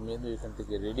 আমাদের মেনু এখান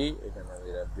থেকে রেডি, এখানে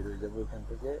আমরা বেরোয় যাবো, এখান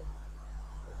থেকে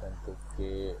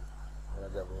আমরা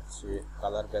যাবো হচ্ছে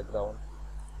কালার ব্যাকগ্রাউন্ড,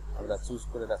 আমরা চুজ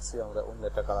করে রাখছি, আমরা অন্য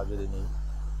একটা কালার যদি নিই,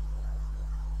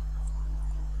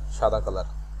 সাদা কালার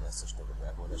চেষ্টা করবো,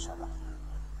 একবারে সাদা।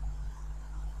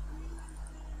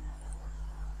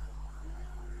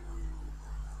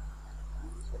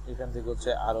 এখান থেকে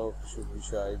হচ্ছে আরো কিছু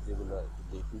বিষয় যেগুলো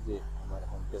দেখি, যে আমার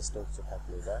হোম পেজটা হচ্ছে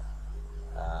থাকলে এটা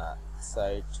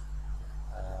site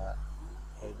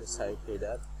site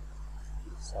header,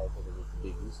 site header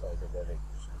দেখি, সাইট হেডার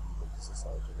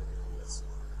সাইট হেডার আছে,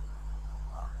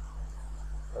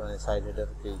 কারণ সাইট হেডার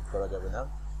ক্লিক করা যাবে না।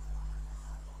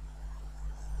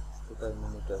 এটার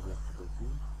মেনুটা একটু দেখি,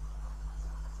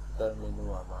 এটার মেনু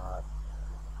আমার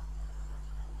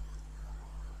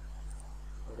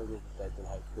টাইটেল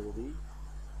হাইড করে দিই,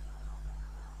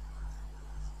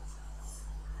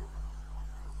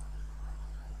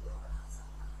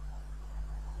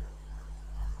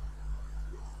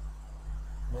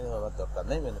 মেনু আমার দরকার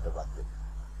নেই, মেনুটা বাদ দিই,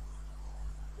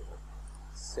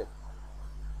 সেভ।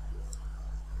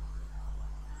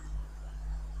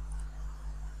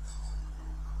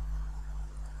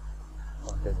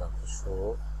 content শো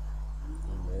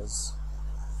ইমেজ,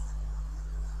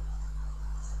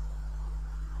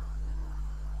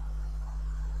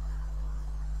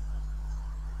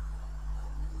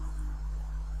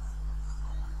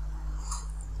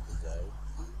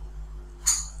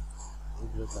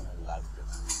 এগুলো তো আমার লাগবে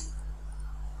না।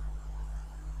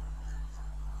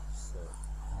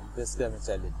 পেজকে আমি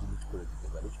চাইলে ডিলিট করে দিতে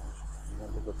পারি, সমস্যা নেই। এখান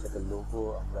থেকে হচ্ছে একটা লোগো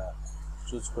আমরা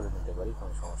চুজ করে নিতে পারি,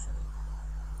 কোনো সমস্যা নেই।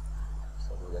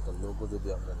 একটা লোগো যদি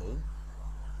আমরা নেই,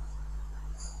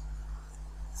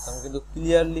 আমি কিন্তু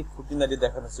ক্লিয়ারলি খুঁটিনাটি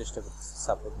দেখানোর চেষ্টা করতেছি।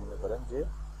 সাপোজ মনে করেন যে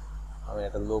আমি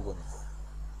একটা লোগো নিব,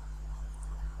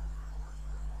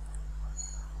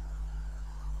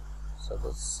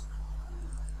 সাপোজ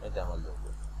এটা আমার লোগো,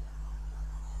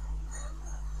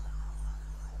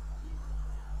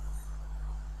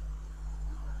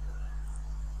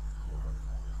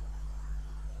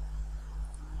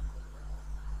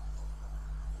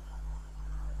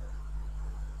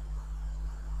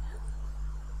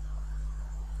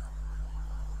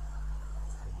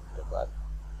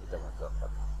 এটা আমার দরকার।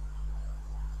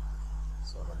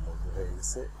 আমার লোগো হয়ে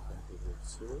গেছে। এখান থেকে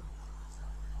হচ্ছে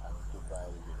আমি একটু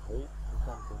বাইরে বের হই,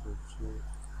 এখান থেকে হচ্ছে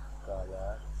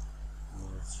কালার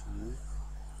নিয়েছি,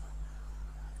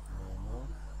 মেনু,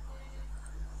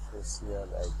 সোশ্যাল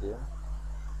আইটেম,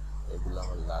 এগুলো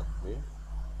আমার লাগবে।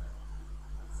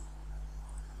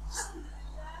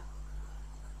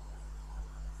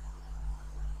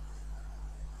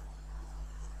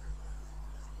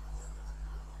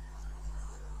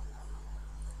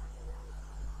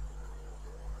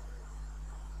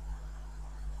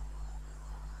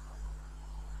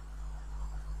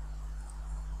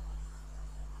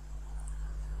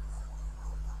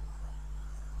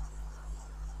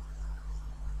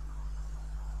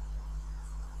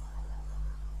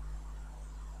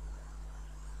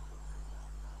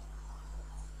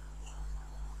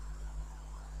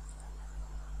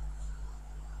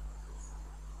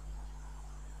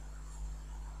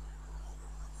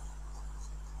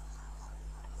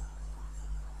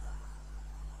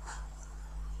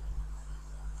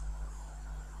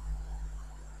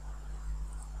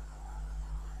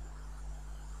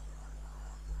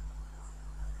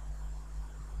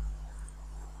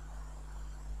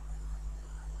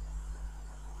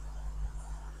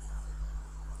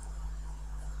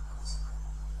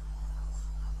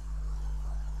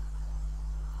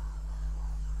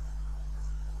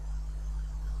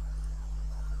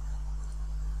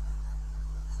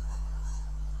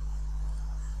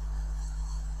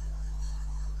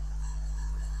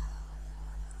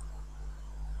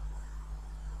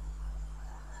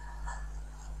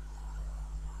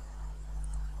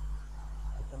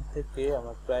 থেকে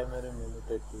আমার প্রাইমারি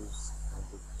মেনুটা একটু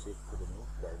চেক করে নিই।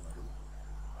 প্রাইমারি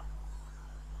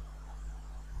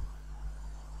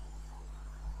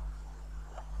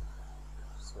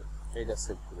এটা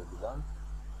সেভ করে দিলাম।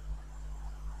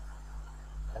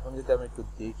 এখন যদি আমি একটু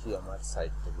দেখি আমার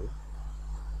সাইট থেকে,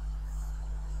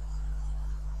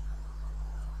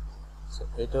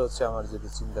 এটা হচ্ছে আমার, যদি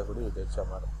চিন্তা করি এটা হচ্ছে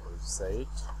আমার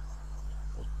ওয়েবসাইট।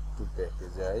 একটু ব্যাকে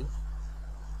যাই,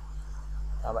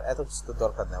 আমার এত কিছু তো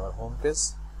দরকার নেই, আমার হোম পেজ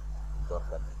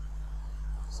দরকার নেই।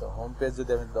 সো হোম পেজ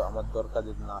যদি আমি আমার দরকার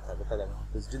যদি না থাকে তাহলে আমি হোম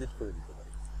পেজ ডিলিট করে দিতে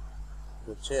পারি।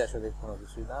 হচ্ছে আসলে কোনো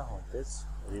কিছুই না, হোম পেজ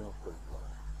রিমুভ করে দিতে পারি।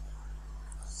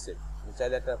 সেভ, আমি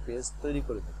চাইলে একটা পেজ তৈরি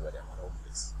করে দিতে পারি আমার হোম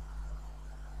পেজ।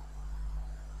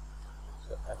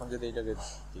 এখন যদি এটাকে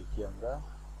দেখি আমরা,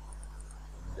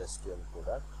 ইন্ডাস্ট্রিয়াল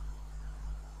প্রোডাক্ট,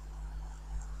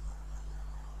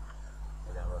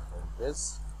 এটা আমার হোম পেজ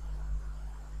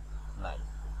নাই।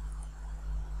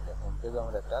 হোম পেজ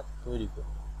আমরা একটা তৈরি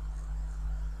করি।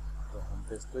 তো হোম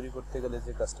পেজ তৈরি করতে গেলে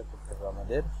যে কাজটা করতে হবে,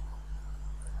 আমাদের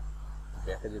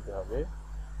ব্যাকে যেতে হবে,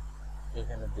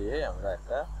 এখানে দিয়ে আমরা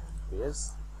একটা পেজ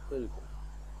তৈরি করি।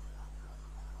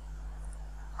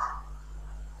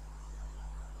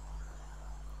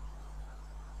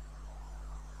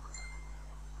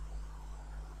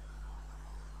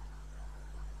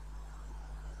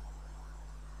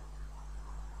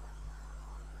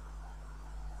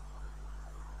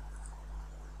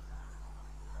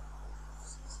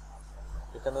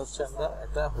 এখানে হচ্ছে আমরা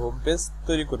একটা হোম পেজ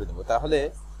তৈরি করে দেব। তাহলে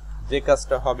যে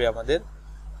কাজটা হবে আমাদের,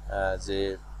 যে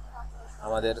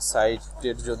আমাদের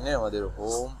সাইটের জন্য আমাদের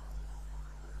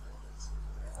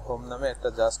হোম নামে একটা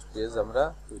জাস্ট পেজ আমরা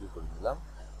তৈরি করে দিলাম।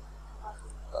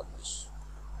 পাবলিশ,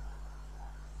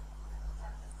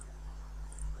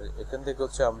 এখান থেকে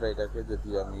হচ্ছে আমরা এটাকে, যদি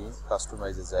আমি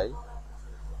কাস্টমাইজে যাই,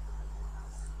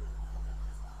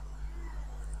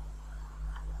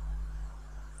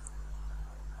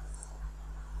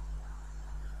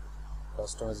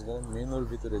 কাস্টমাইজ মেনুর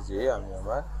ভিতরে যেয়ে আমি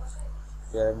আমার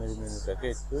প্রাইমারি মেনুটাকে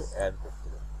একটু অ্যাড করতে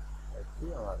পারি। আর কি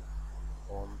আমার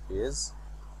হোম পেজ,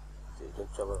 যেটা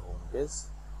হচ্ছে আমার হোম পেজ,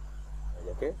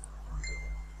 এটাকে,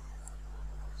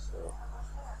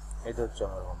 এটা হচ্ছে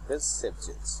আমার হোম পেজ। Save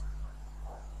change.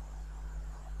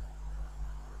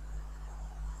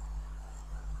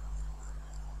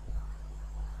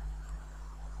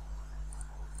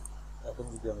 এখন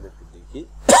যদি আমরা একটু দেখি,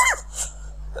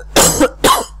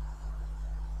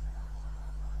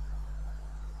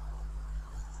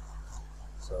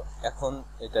 এখন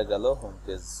এটা গেল হোম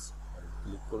পেজ।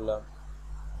 ক্লিক করলাম,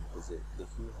 পেজে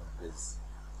দেখি হোম পেজ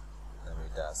নামে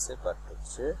এটা আছে, বাট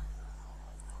হচ্ছে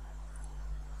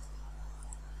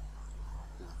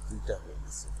দুইটা হয়ে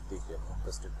গেছে। দেখি হোম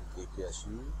পেজটা একটু দেখে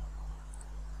আসি।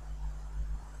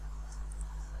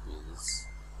 পেজ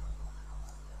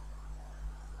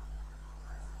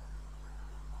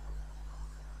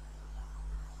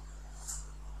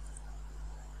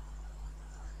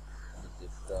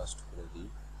ট্রাস্ট করে দিই।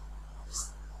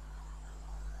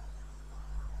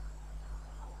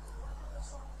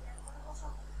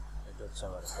 এটা হচ্ছে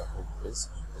আমার একটা হোম পেজ।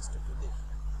 হোম পেজটা একটু দেখি।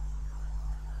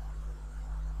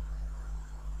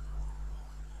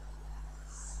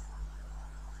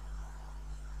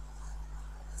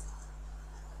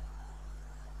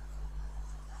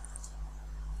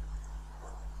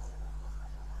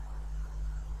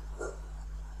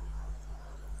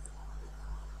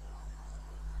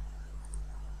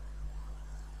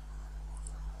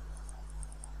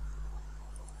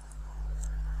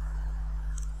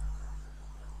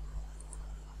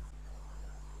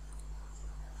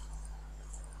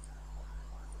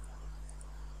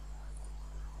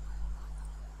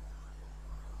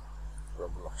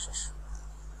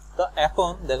 তো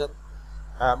এখন দেখেন,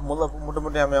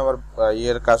 মোটামুটি আমি আমার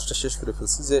ইয়ের কাজটা শেষ করে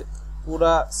ফেলছি। যে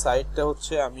পুরা সাইটটা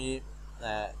হচ্ছে আমি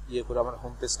ইয়ে করে আমার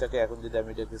হোম পেজটাকে, এখন যদি আমি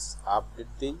এটাকে আপডেট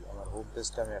দিই, আমার হোম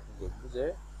পেজটা আমি এখন দেখবো যে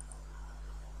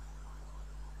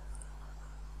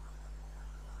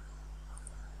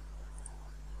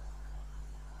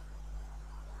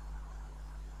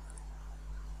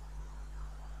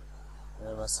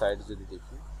আমার সাইট যদি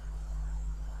দেখি,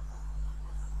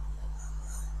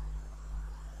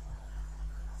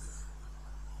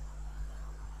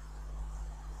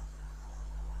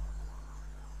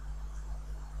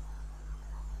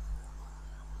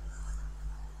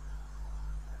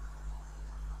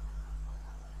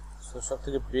 সব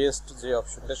থেকে বেস্ট যে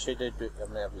অপশনটা সেটা একটু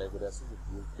আমরা অ্যাপ্লাই করে আছি।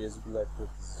 পেজগুলো একটু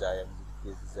যাই, আমি যদি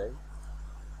পেজে যাই,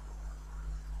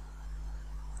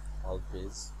 অল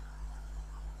পেজ,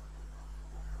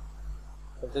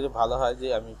 সব থেকে ভালো হয় যে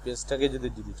আমি পেজটাকে যদি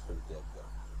ডিলিট করে দিই একদম।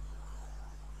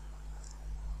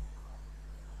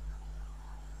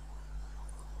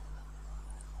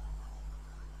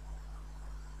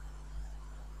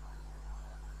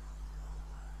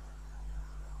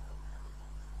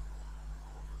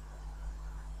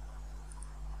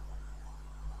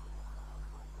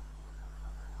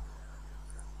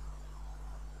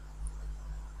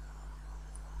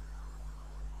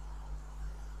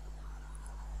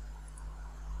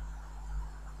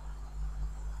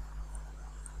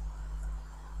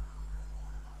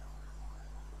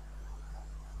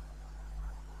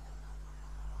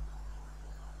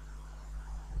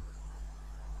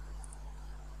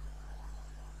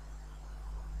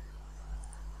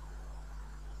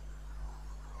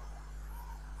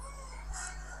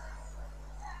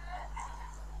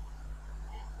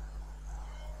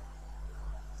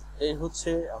 এই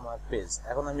হচ্ছে আমার পেজ।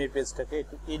 এখন আমি এই পেজটাকে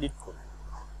একটু এডিট করব।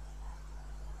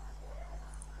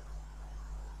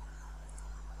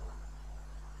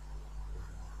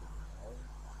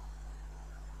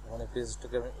 মানে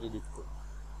পেজটাকে আমি এডিট করব।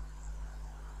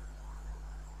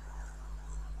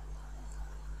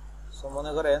 সো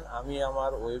মনে করেন আমি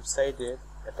আমার ওয়েবসাইটের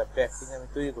একটা ব্যাকলিঙ্ক আমি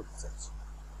তৈরি করতে চাচ্ছি,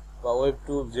 বা ওয়েব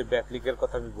টু যে ব্যাকলিঙ্কের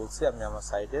কথা আমি বলছি, আমি আমার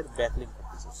সাইটের ব্যাকলিঙ্ক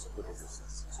করতে চাচ্ছি।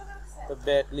 তো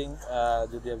ব্যাকলিঙ্ক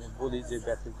যদি আমি বলি যে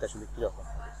ব্যাকলিঙ্কটা আসলে কিরকম,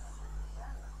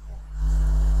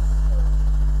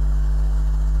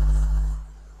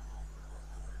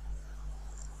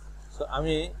 তো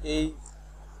আমি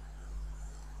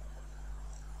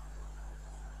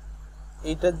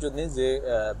এইটার জন্য যে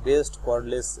বেস্ট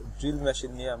কর্ডলেস ড্রিল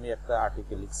মেশিন নিয়ে আমি একটা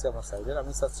আর্টিকেল লিখছি আমার সাইটের,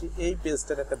 আমি চাচ্ছি এই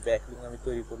পেজটার একটা ব্যাকলিঙ্ক আমি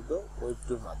তৈরি করব ওয়েব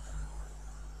টুর মাধ্যমে।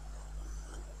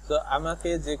 তো আমাকে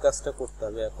যে কাজটা করতে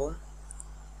হবে এখন,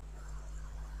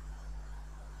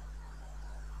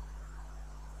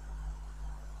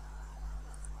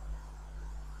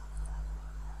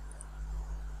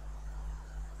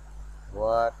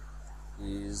 what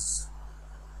is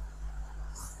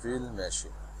drill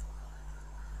machine?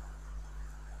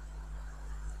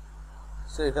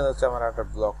 So এখানে হচ্ছে আমার একটা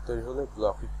ব্লক তৈরি হলো,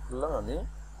 ব্লক করলাম, আমি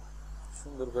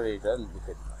সুন্দর করে এটা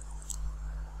লিখে দিলাম।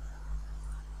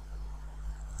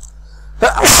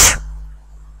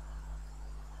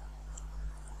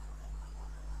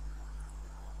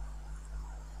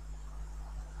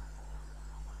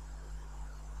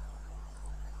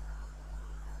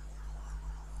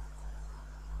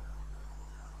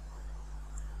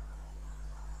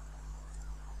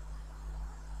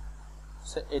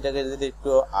 এটাকে যদি একটু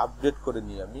আপডেট করে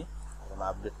নিই, আমি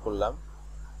আপডেট করলাম।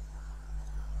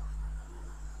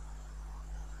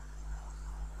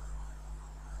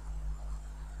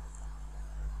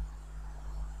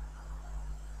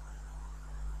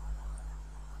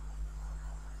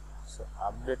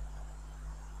 আপডেট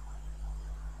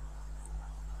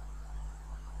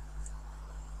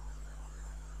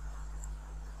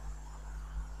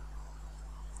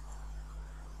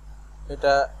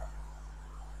এটা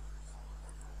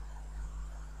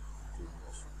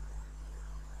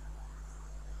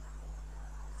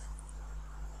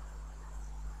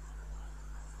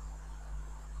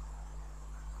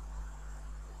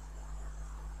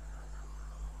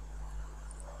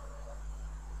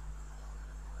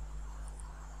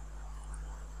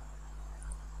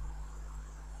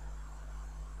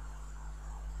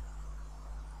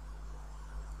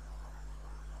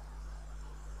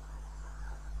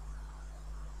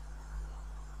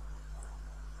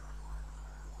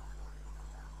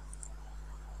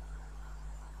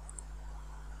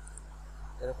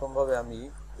এরকম ভাবে আমি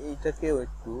এইটাকেও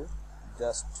একটু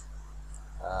জাস্ট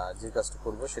যে কাজটা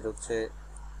করবো সেটা হচ্ছে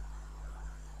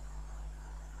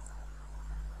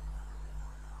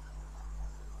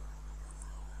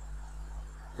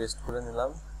পেস্ট করে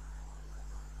নিলাম।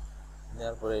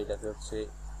 নেওয়ার পরে এটাকে হচ্ছে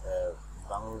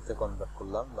বাংলাতে কনভার্ট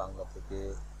করলাম, বাংলা থেকে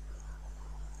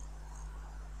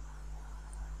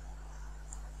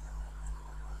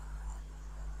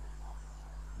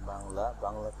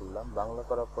বাংলা করলাম। বাংলা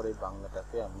করার পরে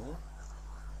বাংলাটাকে আমি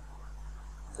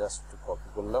জাস্ট কপি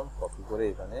করলাম, কপি করে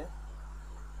এখানে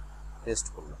পেস্ট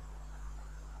করলাম।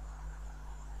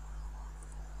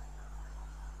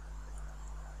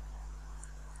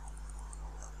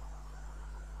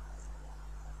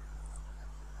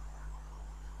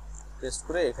 পেস্ট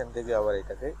করে এখান থেকে আবার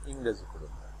এটাকে ইংরেজি করে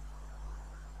দিলাম।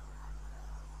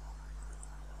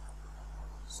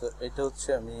 সো এটা হচ্ছে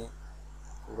আমি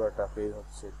পুরোটাকে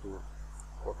হচ্ছে একটু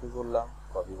কপি করলাম,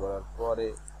 কপি করার পরে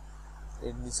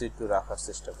এর নিচে একটু রাখার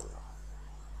চেষ্টা করলাম।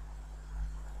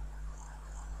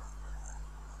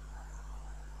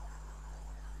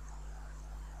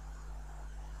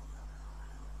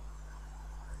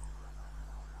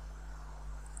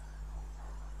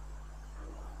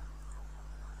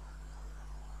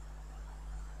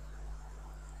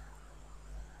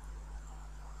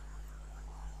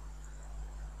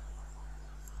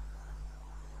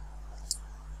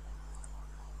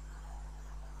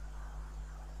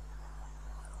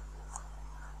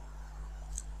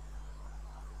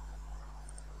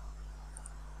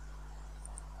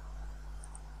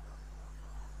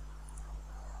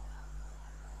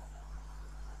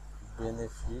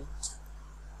 Benefit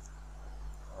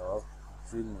of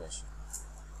drill machine.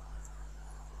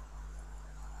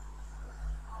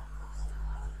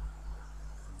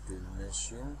 Drill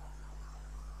machine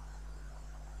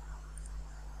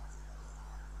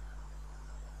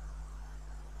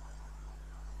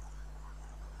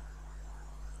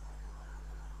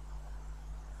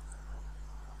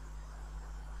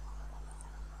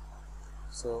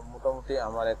so মোটামুটি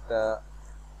আমার একটা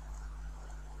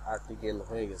আর্টিকেল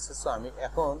হয়ে গেছে। সো আমি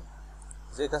এখন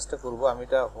যে কাজটা করব, আমি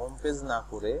এটা হোম পেজ না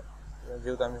করে,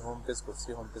 যেহেতু আমি হোম পেজ করছি,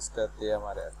 হোম পেজটাতে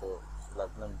আমার এত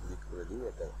লাগবে না, আমি ডিলিট করে দিই,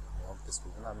 এটা হোম পেজ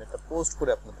করবো না, আমি একটা পোস্ট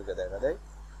করে আপনাদেরকে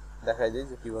দেখাই দিই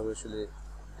যে কীভাবে আসলে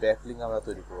ব্যাকলিঙ্ক আমরা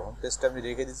তৈরি করবো। হোম পেজটা আমি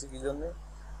রেখে দিচ্ছি কী জন্যে,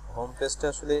 হোম পেজটা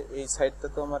আসলে এই সাইটটা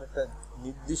তো আমার একটা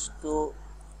নির্দিষ্ট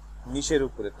নিশের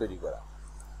উপরে তৈরি করা।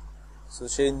 সো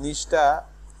সেই নিশটা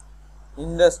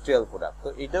ইন্ডাস্ট্রিয়াল প্রোডাক্ট, তো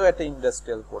এটাও একটা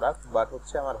ইন্ডাস্ট্রিয়াল প্রোডাক্ট, বাট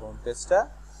হচ্ছে আমার হোম পেজটা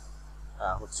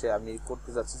হচ্ছে আমি করতে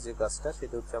যাচ্ছি যে কাজটা,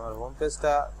 সেটা হচ্ছে আমার হোম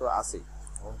পেজটা তো আছেই,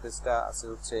 হোম পেজটা আছে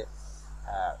হচ্ছে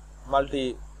মাল্টি,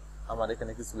 আমার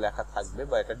এখানে কিছু লেখা থাকবে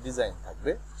বা একটা ডিজাইন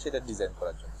থাকবে, সেটা ডিজাইন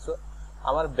করার জন্য। সো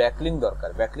আমার ব্যাকলিঙ্ক দরকার,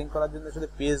 ব্যাকলিঙ্ক করার জন্য আসলে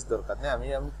পেজ দরকার নেই, আমি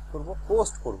করব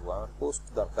পোস্ট করব, আমার পোস্ট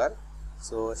দরকার।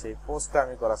 সো সেই পোস্টটা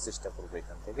আমি করার চেষ্টা করব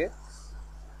এখান থেকে।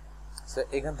 সো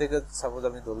এখান থেকে সাপোজ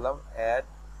আমি ধরলাম অ্যাড,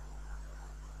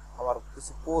 আমার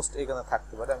কিছু পোস্ট এখানে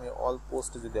থাকতে পারে, আমি অল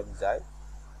পোস্টে যদি আমি যাই,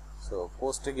 সো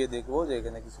পোস্টে গিয়ে দেখবো যে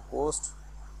এখানে কিছু পোস্ট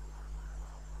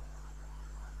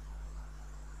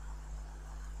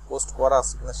করা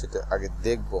আছে কিনা সেটা আগে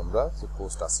দেখবো আমরা, যে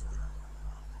পোস্ট আছে কিনা।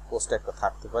 পোস্ট একটা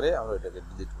থাকতে পারে, আমরা এটাকে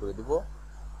ডিলিট করে দিব।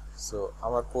 সো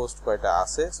আমার পোস্ট কয়টা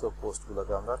আছে, সো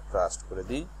পোস্টগুলোকে আমরা ট্রাস্ট করে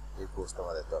দিই, এই পোস্ট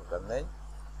আমাদের দরকার নেই,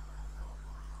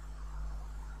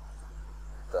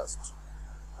 ট্রাস্ট।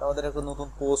 আমাদের একটা নতুন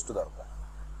পোস্ট দরকার।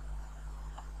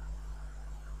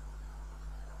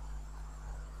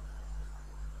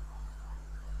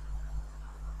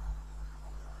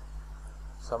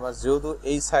 আমার যেহেতু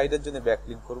এই সাইডের জন্য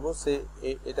ব্যাকলিঙ্ক করব, সে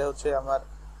এটা হচ্ছে আমার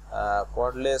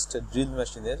কর্ডলেস ড্রিল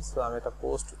মেশিনের। সো আমি একটা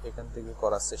পোস্ট এখান থেকে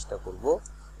করার চেষ্টা করব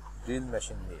ড্রিল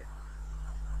মেশিন নিয়ে।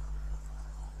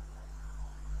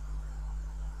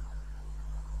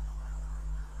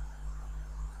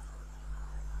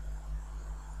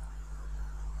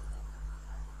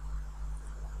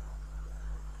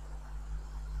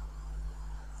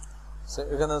 সো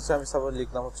এখানে হচ্ছে আমি সাপোজ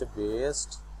লিখলাম হচ্ছে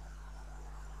বেস্ট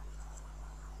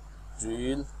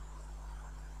ড্রিল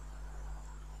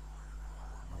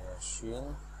মেশিন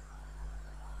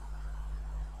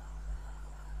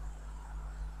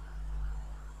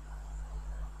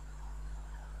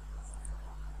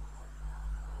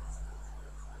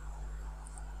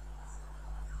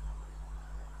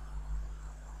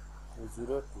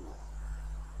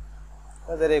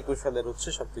 (2021 সালের হচ্ছে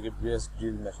সব থেকে বেস্ট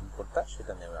ড্রিল মেশিন কোনটা,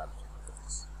 সেটা নিয়ে আলোচনা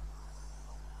করতেছি।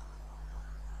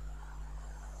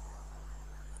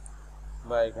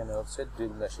 বা এখানে হচ্ছে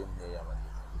ড্রিল মেশিন নিয়ে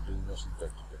আমাদের ড্রিল মেশিন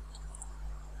 2020।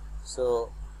 সো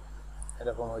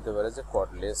এরকম হইতে পারে যে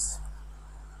কর্ডলেস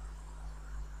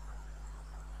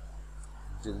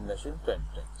ড্রিল মেশিন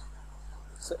 2020।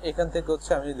 সো এখান থেকে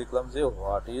হচ্ছে আমি লিখলাম যে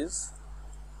হোয়াট ইজ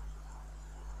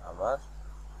আমার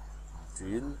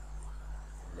ড্রিল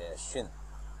মেশিন,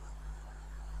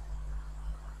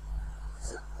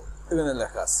 এখানে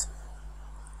লেখা আছে।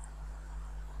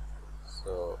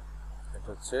 সো এটা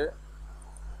হচ্ছে,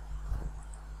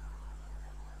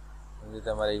 যদি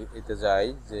আমার এতে যাই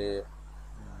যে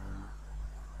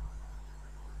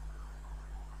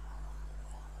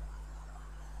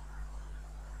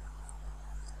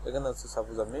এখানে হচ্ছে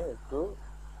সাপোজ আমি একটু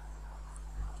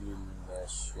ড্রিল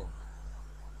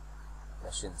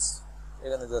মেশিনস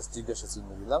এখানে জাস্ট জিজ্ঞাসা চিহ্ন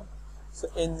দিলাম। সো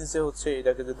এর নিচে হচ্ছে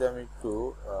এটাকে যদি আমি একটু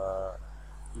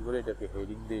কি করে এটাকে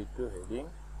হেডিং দিই, একটু হেডিং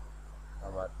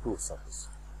আমার 2 সাপোজ।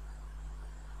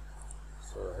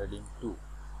 সো হেডিং 2,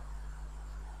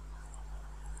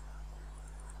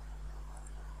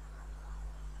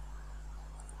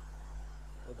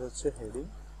 এটা হচ্ছে heading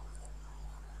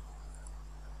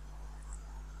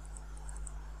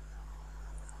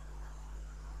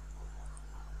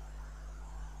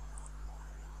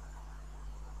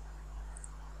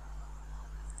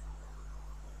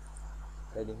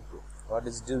heading 2 what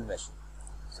is drill machine.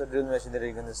 So drill মেশিনের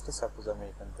এগেইনস্টে সাপোজ আমি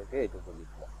এখান থেকে এইটুকু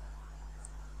লিখলাম,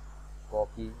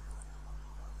 কপি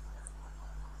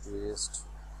পেস্ট,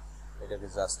 এটাকে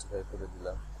জাস্টিফাই করে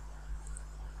দিলাম।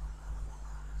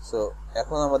 সো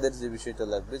এখন আমাদের যে বিষয়টা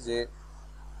লাগবে, যে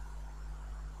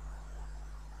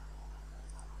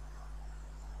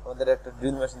আমাদের একটা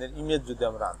ড্রিল মেশিনের ইমেজ যদি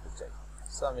আমরা আনতে চাই,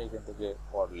 সো আমি এখান থেকে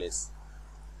cordless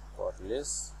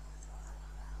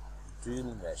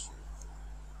drill machine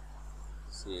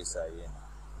CSIN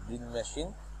drill machine,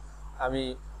 আমি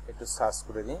একটু সার্চ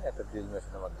করে নিই, একটা ড্রিল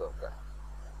মেশিন আমার দরকার।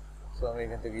 সো আমি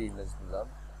এখান থেকে ইমেজ নিলাম,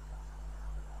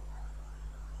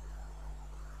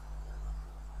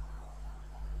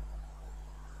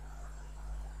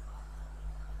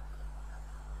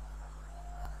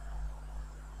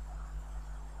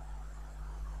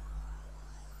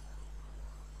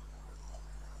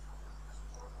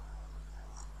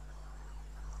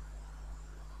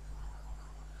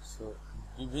 সো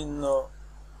বিভিন্ন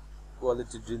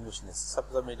কোয়ালিটির ড্রিল মেশিন আছে।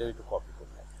 সাপোজ আমি এটা একটু কপি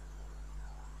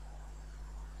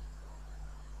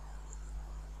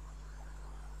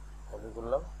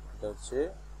করলাম, এটা হচ্ছে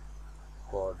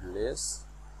cordless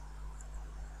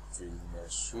drill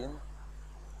machine,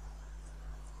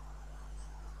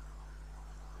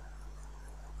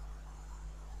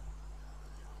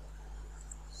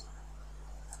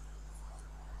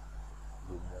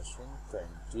 drill machine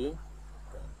 2020।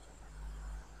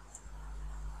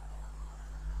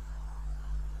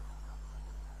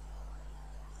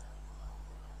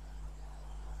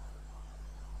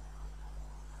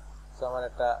 তো আমার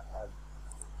একটা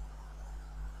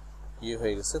ইয়ে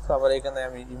হয়ে গেছে। তো আবার এখানে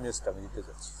আমি ইমেজটা আমি দিতে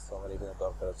চাচ্ছি। তো আমার এখানে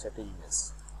দরকার হচ্ছে একটা ইমেজ,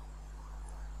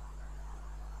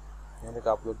 এখান থেকে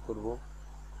আপলোড করব।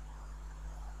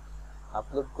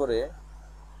 আপলোড করে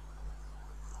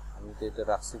আমি তো এটা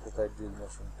রাখছি কোথায়, ড্রিল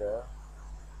মেশিনটা,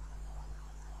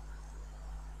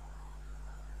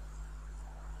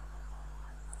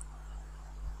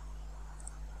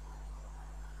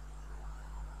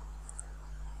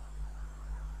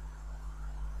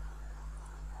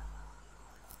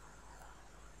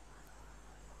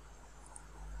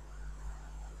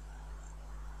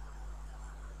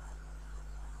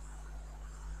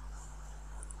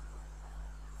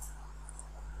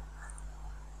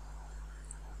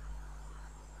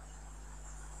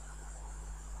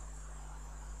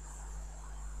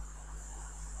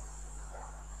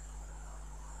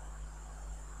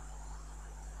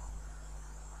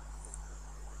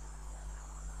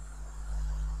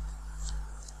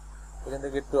 এখান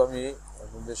থেকে একটু আমি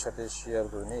আপনাদের সাথে শেয়ার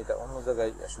করে নিই। এটা অন্য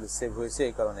জায়গায় আসলে সেভ হয়েছে,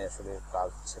 এই কারণে আসলে কাজ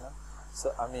হচ্ছে না। সো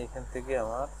আমি এখান থেকে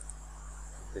আমার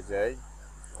যাই,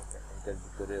 এটার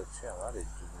ভিতরে হচ্ছে আমার এই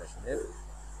ড্রিল মেশিনের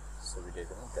ছবিটা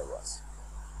এখানে দেওয়া আছে।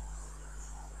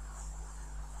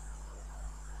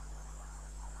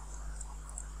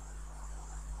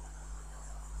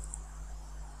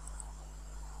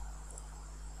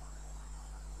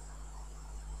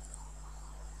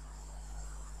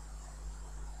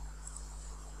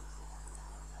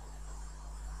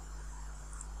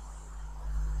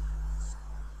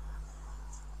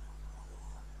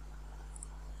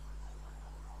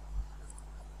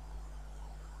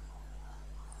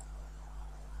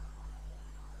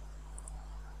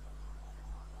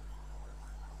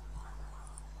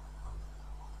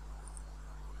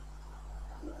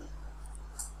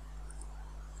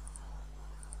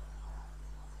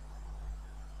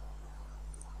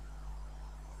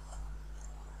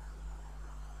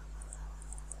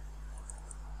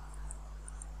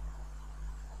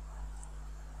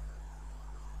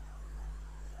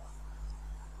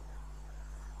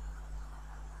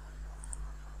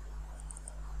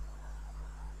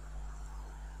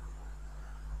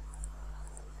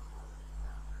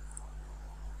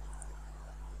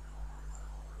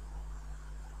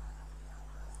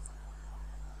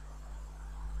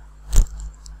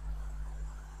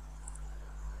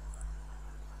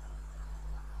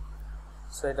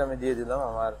 সো এটা আমি দিয়ে দিলাম,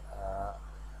 আমার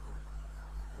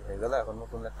হয়ে গেল। এখন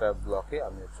নতুন একটা ব্লকে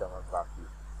আমি হচ্ছে আমার বাকি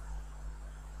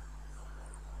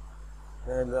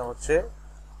দিলাম হচ্ছে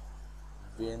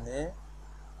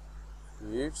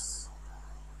benefits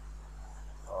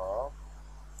of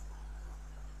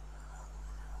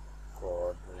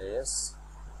cordless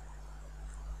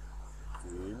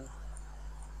drill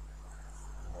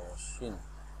machine.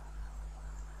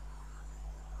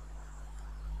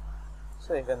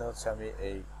 So এখানে হচ্ছে আমি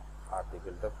এই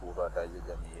আর্টিকেলটা পুরোটাই যদি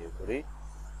আমি ইয়ে করি,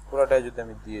 পুরোটাই যদি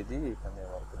আমি দিয়ে দিই, এখানে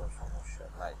আমার কোনো সমস্যা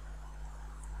নাই।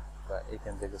 বা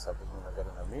এখান থেকে সাপোজ মনে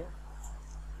করেন আমি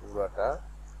পুরোটা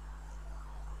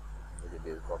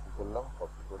কপি করলাম,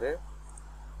 কপি করে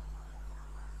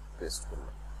পেস্ট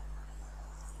করলাম।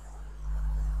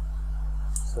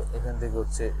 সো এখান থেকে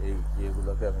হচ্ছে এই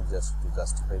ইয়েগুলোকে আমি জাস্ট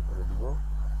জাস্টিফাই করে দিব,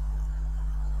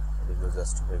 এগুলো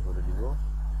জাস্টিফাই করে দিব,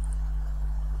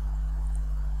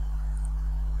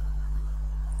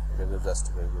 এটাকে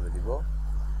জাস্টিফাই করে দিব,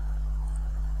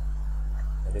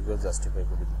 এটাকে জাস্টিফাই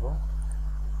করে দিব।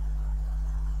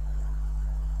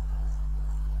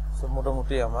 সো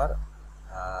মোটামুটি আমার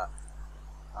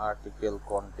আর্টিকেল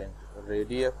কন্টেন্ট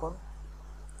রেডি এখন।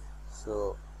 সো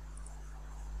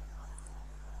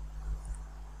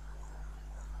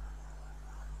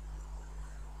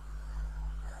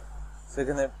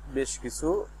সেখানে বেশ কিছু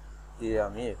ইয়ে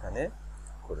আমি এখানে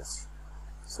করেছি।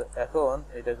 সো এখন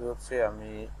এটাকে হচ্ছে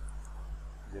আমি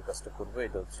যে কাজটা করবো,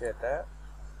 এটা হচ্ছে একটা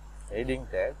হেডিং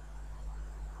ট্যাগ।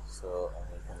 সো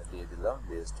আমি এখানে দিয়ে দিলাম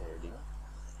বেস্ট হেডিং।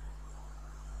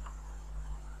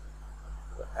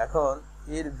 এখন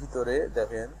এর ভিতরে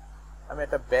দেখেন আমি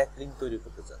একটা ব্যাকলিঙ্ক তৈরি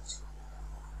করতে চাচ্ছি।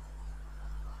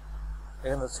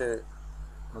 এখানে হচ্ছে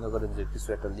মনে করেন যে কিছু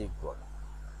একটা লিখব,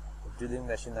 drilling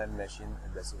machine and machine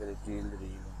basically drill,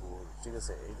 ring, bore, ঠিক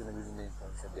আছে, এইখানে বিভিন্ন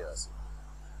ইনফরমেশন দেওয়া আছে।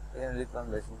 এখানে লিখলাম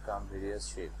machine come various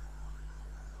shape,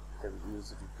 use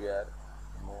repair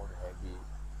more heavy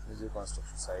music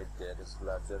construction site there is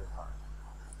larger farm,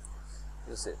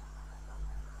 ঠিক আছে।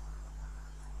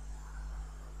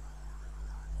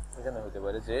 এখানে হতে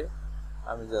পারে যে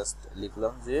আমি জাস্ট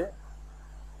লিখলাম যে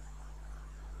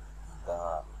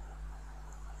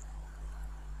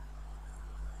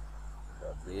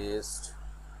the best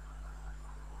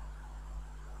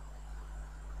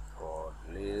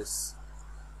cordless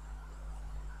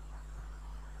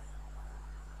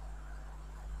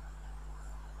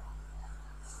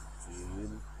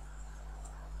drill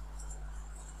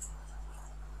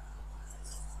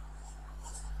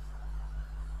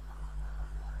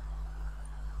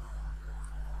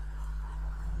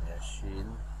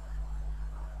machine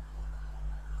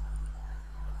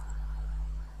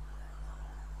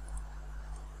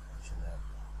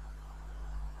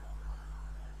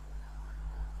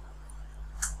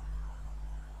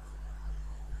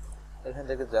এখান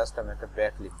থেকে জাস্ট আমি একটা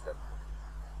ব্যাক লিঙ্ক টানবো,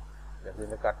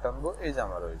 ব্যাকলিঙ্কটা কাট টানবো, এই যে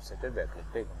আমার ওয়েবসাইটের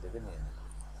ব্যাকলিঙ্কটা এখান থেকে নিয়ে নিই।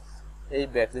 এই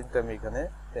ব্যাকলিঙ্কটা আমি এখানে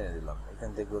টেনে দিলাম, এখান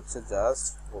থেকে হচ্ছে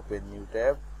just open new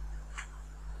tab.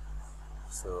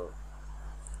 So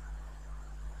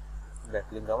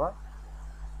backlink আমার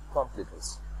কমপ্লিট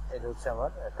হয়েছে। এটা হচ্ছে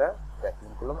আমার একটা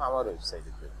ব্যাকলিঙ্ক করলাম আমার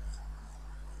ওয়েবসাইটের জন্য।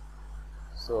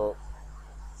 সো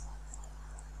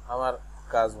আমার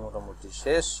কাজ মোটামুটি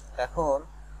শেষ। এখন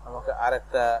আমাকে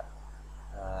আরেকটা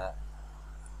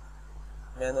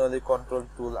ম্যানুয়ালি কন্ট্রোল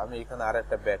টুল আমি এখানে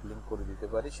আরেকটা ব্যাকলিঙ্ক করে দিতে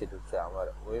পারি, সেটা হচ্ছে আমার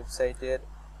ওয়েবসাইটের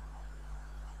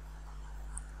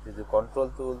যে কন্ট্রোল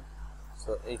টুল।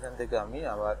 সো এইখান থেকে আমি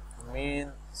আমার মেন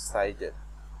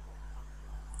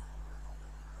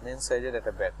সাইটের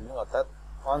একটা ব্যাকলিঙ্ক, অর্থাৎ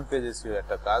অন পেজ এসইও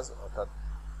একটা কাজ, অর্থাৎ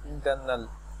ইন্টারনাল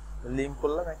লিঙ্ক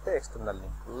করলাম, একটা এক্সটার্নাল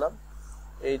লিঙ্ক করলাম।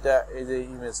 এইটা এই যে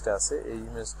ইমেজটা আছে, এই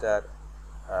ইমেজটার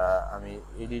আমি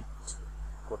এডিট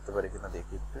করতে পারি কিনা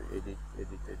দেখি একটু। Edit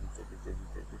edit edit edit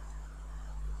edit edit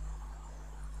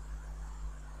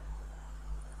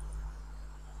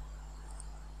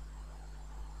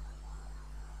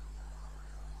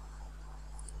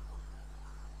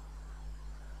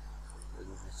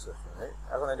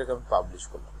এখন এটাকে আমি পাবলিশ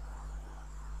করলাম।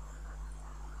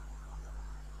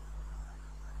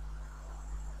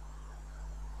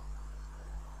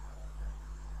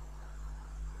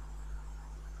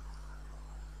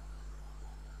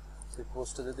 সেই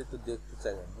পোস্টটা যদি একটু দেখতে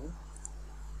চাই, আমি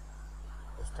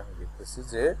পোস্টটা আমি দেখতেছি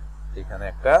যে এখানে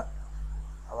একটা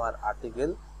আমার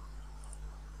আর্টিকেল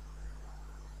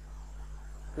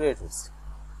ক্রিয়েট হয়েছে।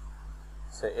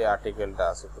 এই আর্টিকেলটা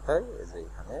আছে কোথায়, এই যে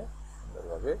এখানে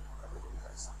সুন্দরভাবে আর্টিকেলটা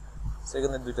আছে।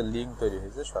 সেখানে দুইটা লিঙ্ক তৈরি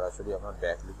হয়েছে, সরাসরি আমার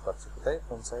ব্যাক লিঙ্ক পাচ্ছে কোথায়,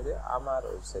 কোন সাইডে, আমার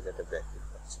ওয়েবসাইটে একটা ব্যাক লিঙ্ক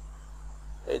পাচ্ছে।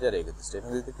 এইটা রেখে দিচ্ছি,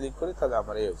 এখানে যদি ক্লিক করি তাহলে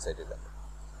আমার এই ওয়েবসাইটে যাবে।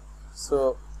 সো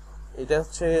এটা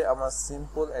হচ্ছে আমার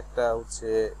সিম্পল একটা হচ্ছে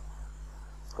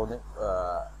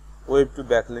ওয়েব টু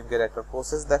ব্যাকলিঙ্কের একটা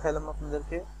প্রসেস দেখালাম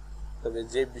আপনাদেরকে। তবে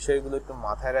যে বিষয়গুলো একটু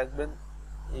মাথায় রাখবেন,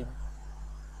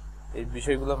 এই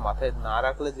বিষয়গুলো মাথায় না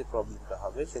রাখলে যে প্রবলেমটা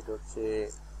হবে সেটা হচ্ছে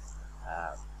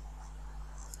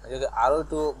এটাকে আরো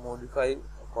একটু মডিফাই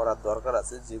করার দরকার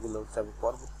আছে, যেগুলো হচ্ছে আমি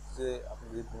পরবর্তীতে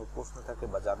আপনাদের যদি কোনো প্রশ্ন থাকে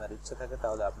বা জানার ইচ্ছা থাকে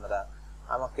তাহলে আপনারা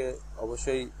আমাকে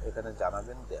অবশ্যই এখানে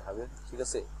জানাবেন, দেখাবেন, ঠিক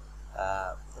আছে,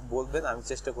 বলবেন, আমি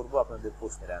চেষ্টা করব আপনাদের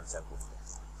প্রশ্নের অ্যান্সার করতে।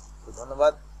 তো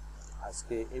ধন্যবাদ,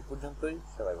 আজকে এই পর্যন্তই,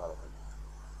 সবাই ভালো থাকবেন।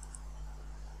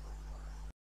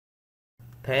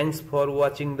 Thanks for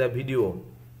watching the video.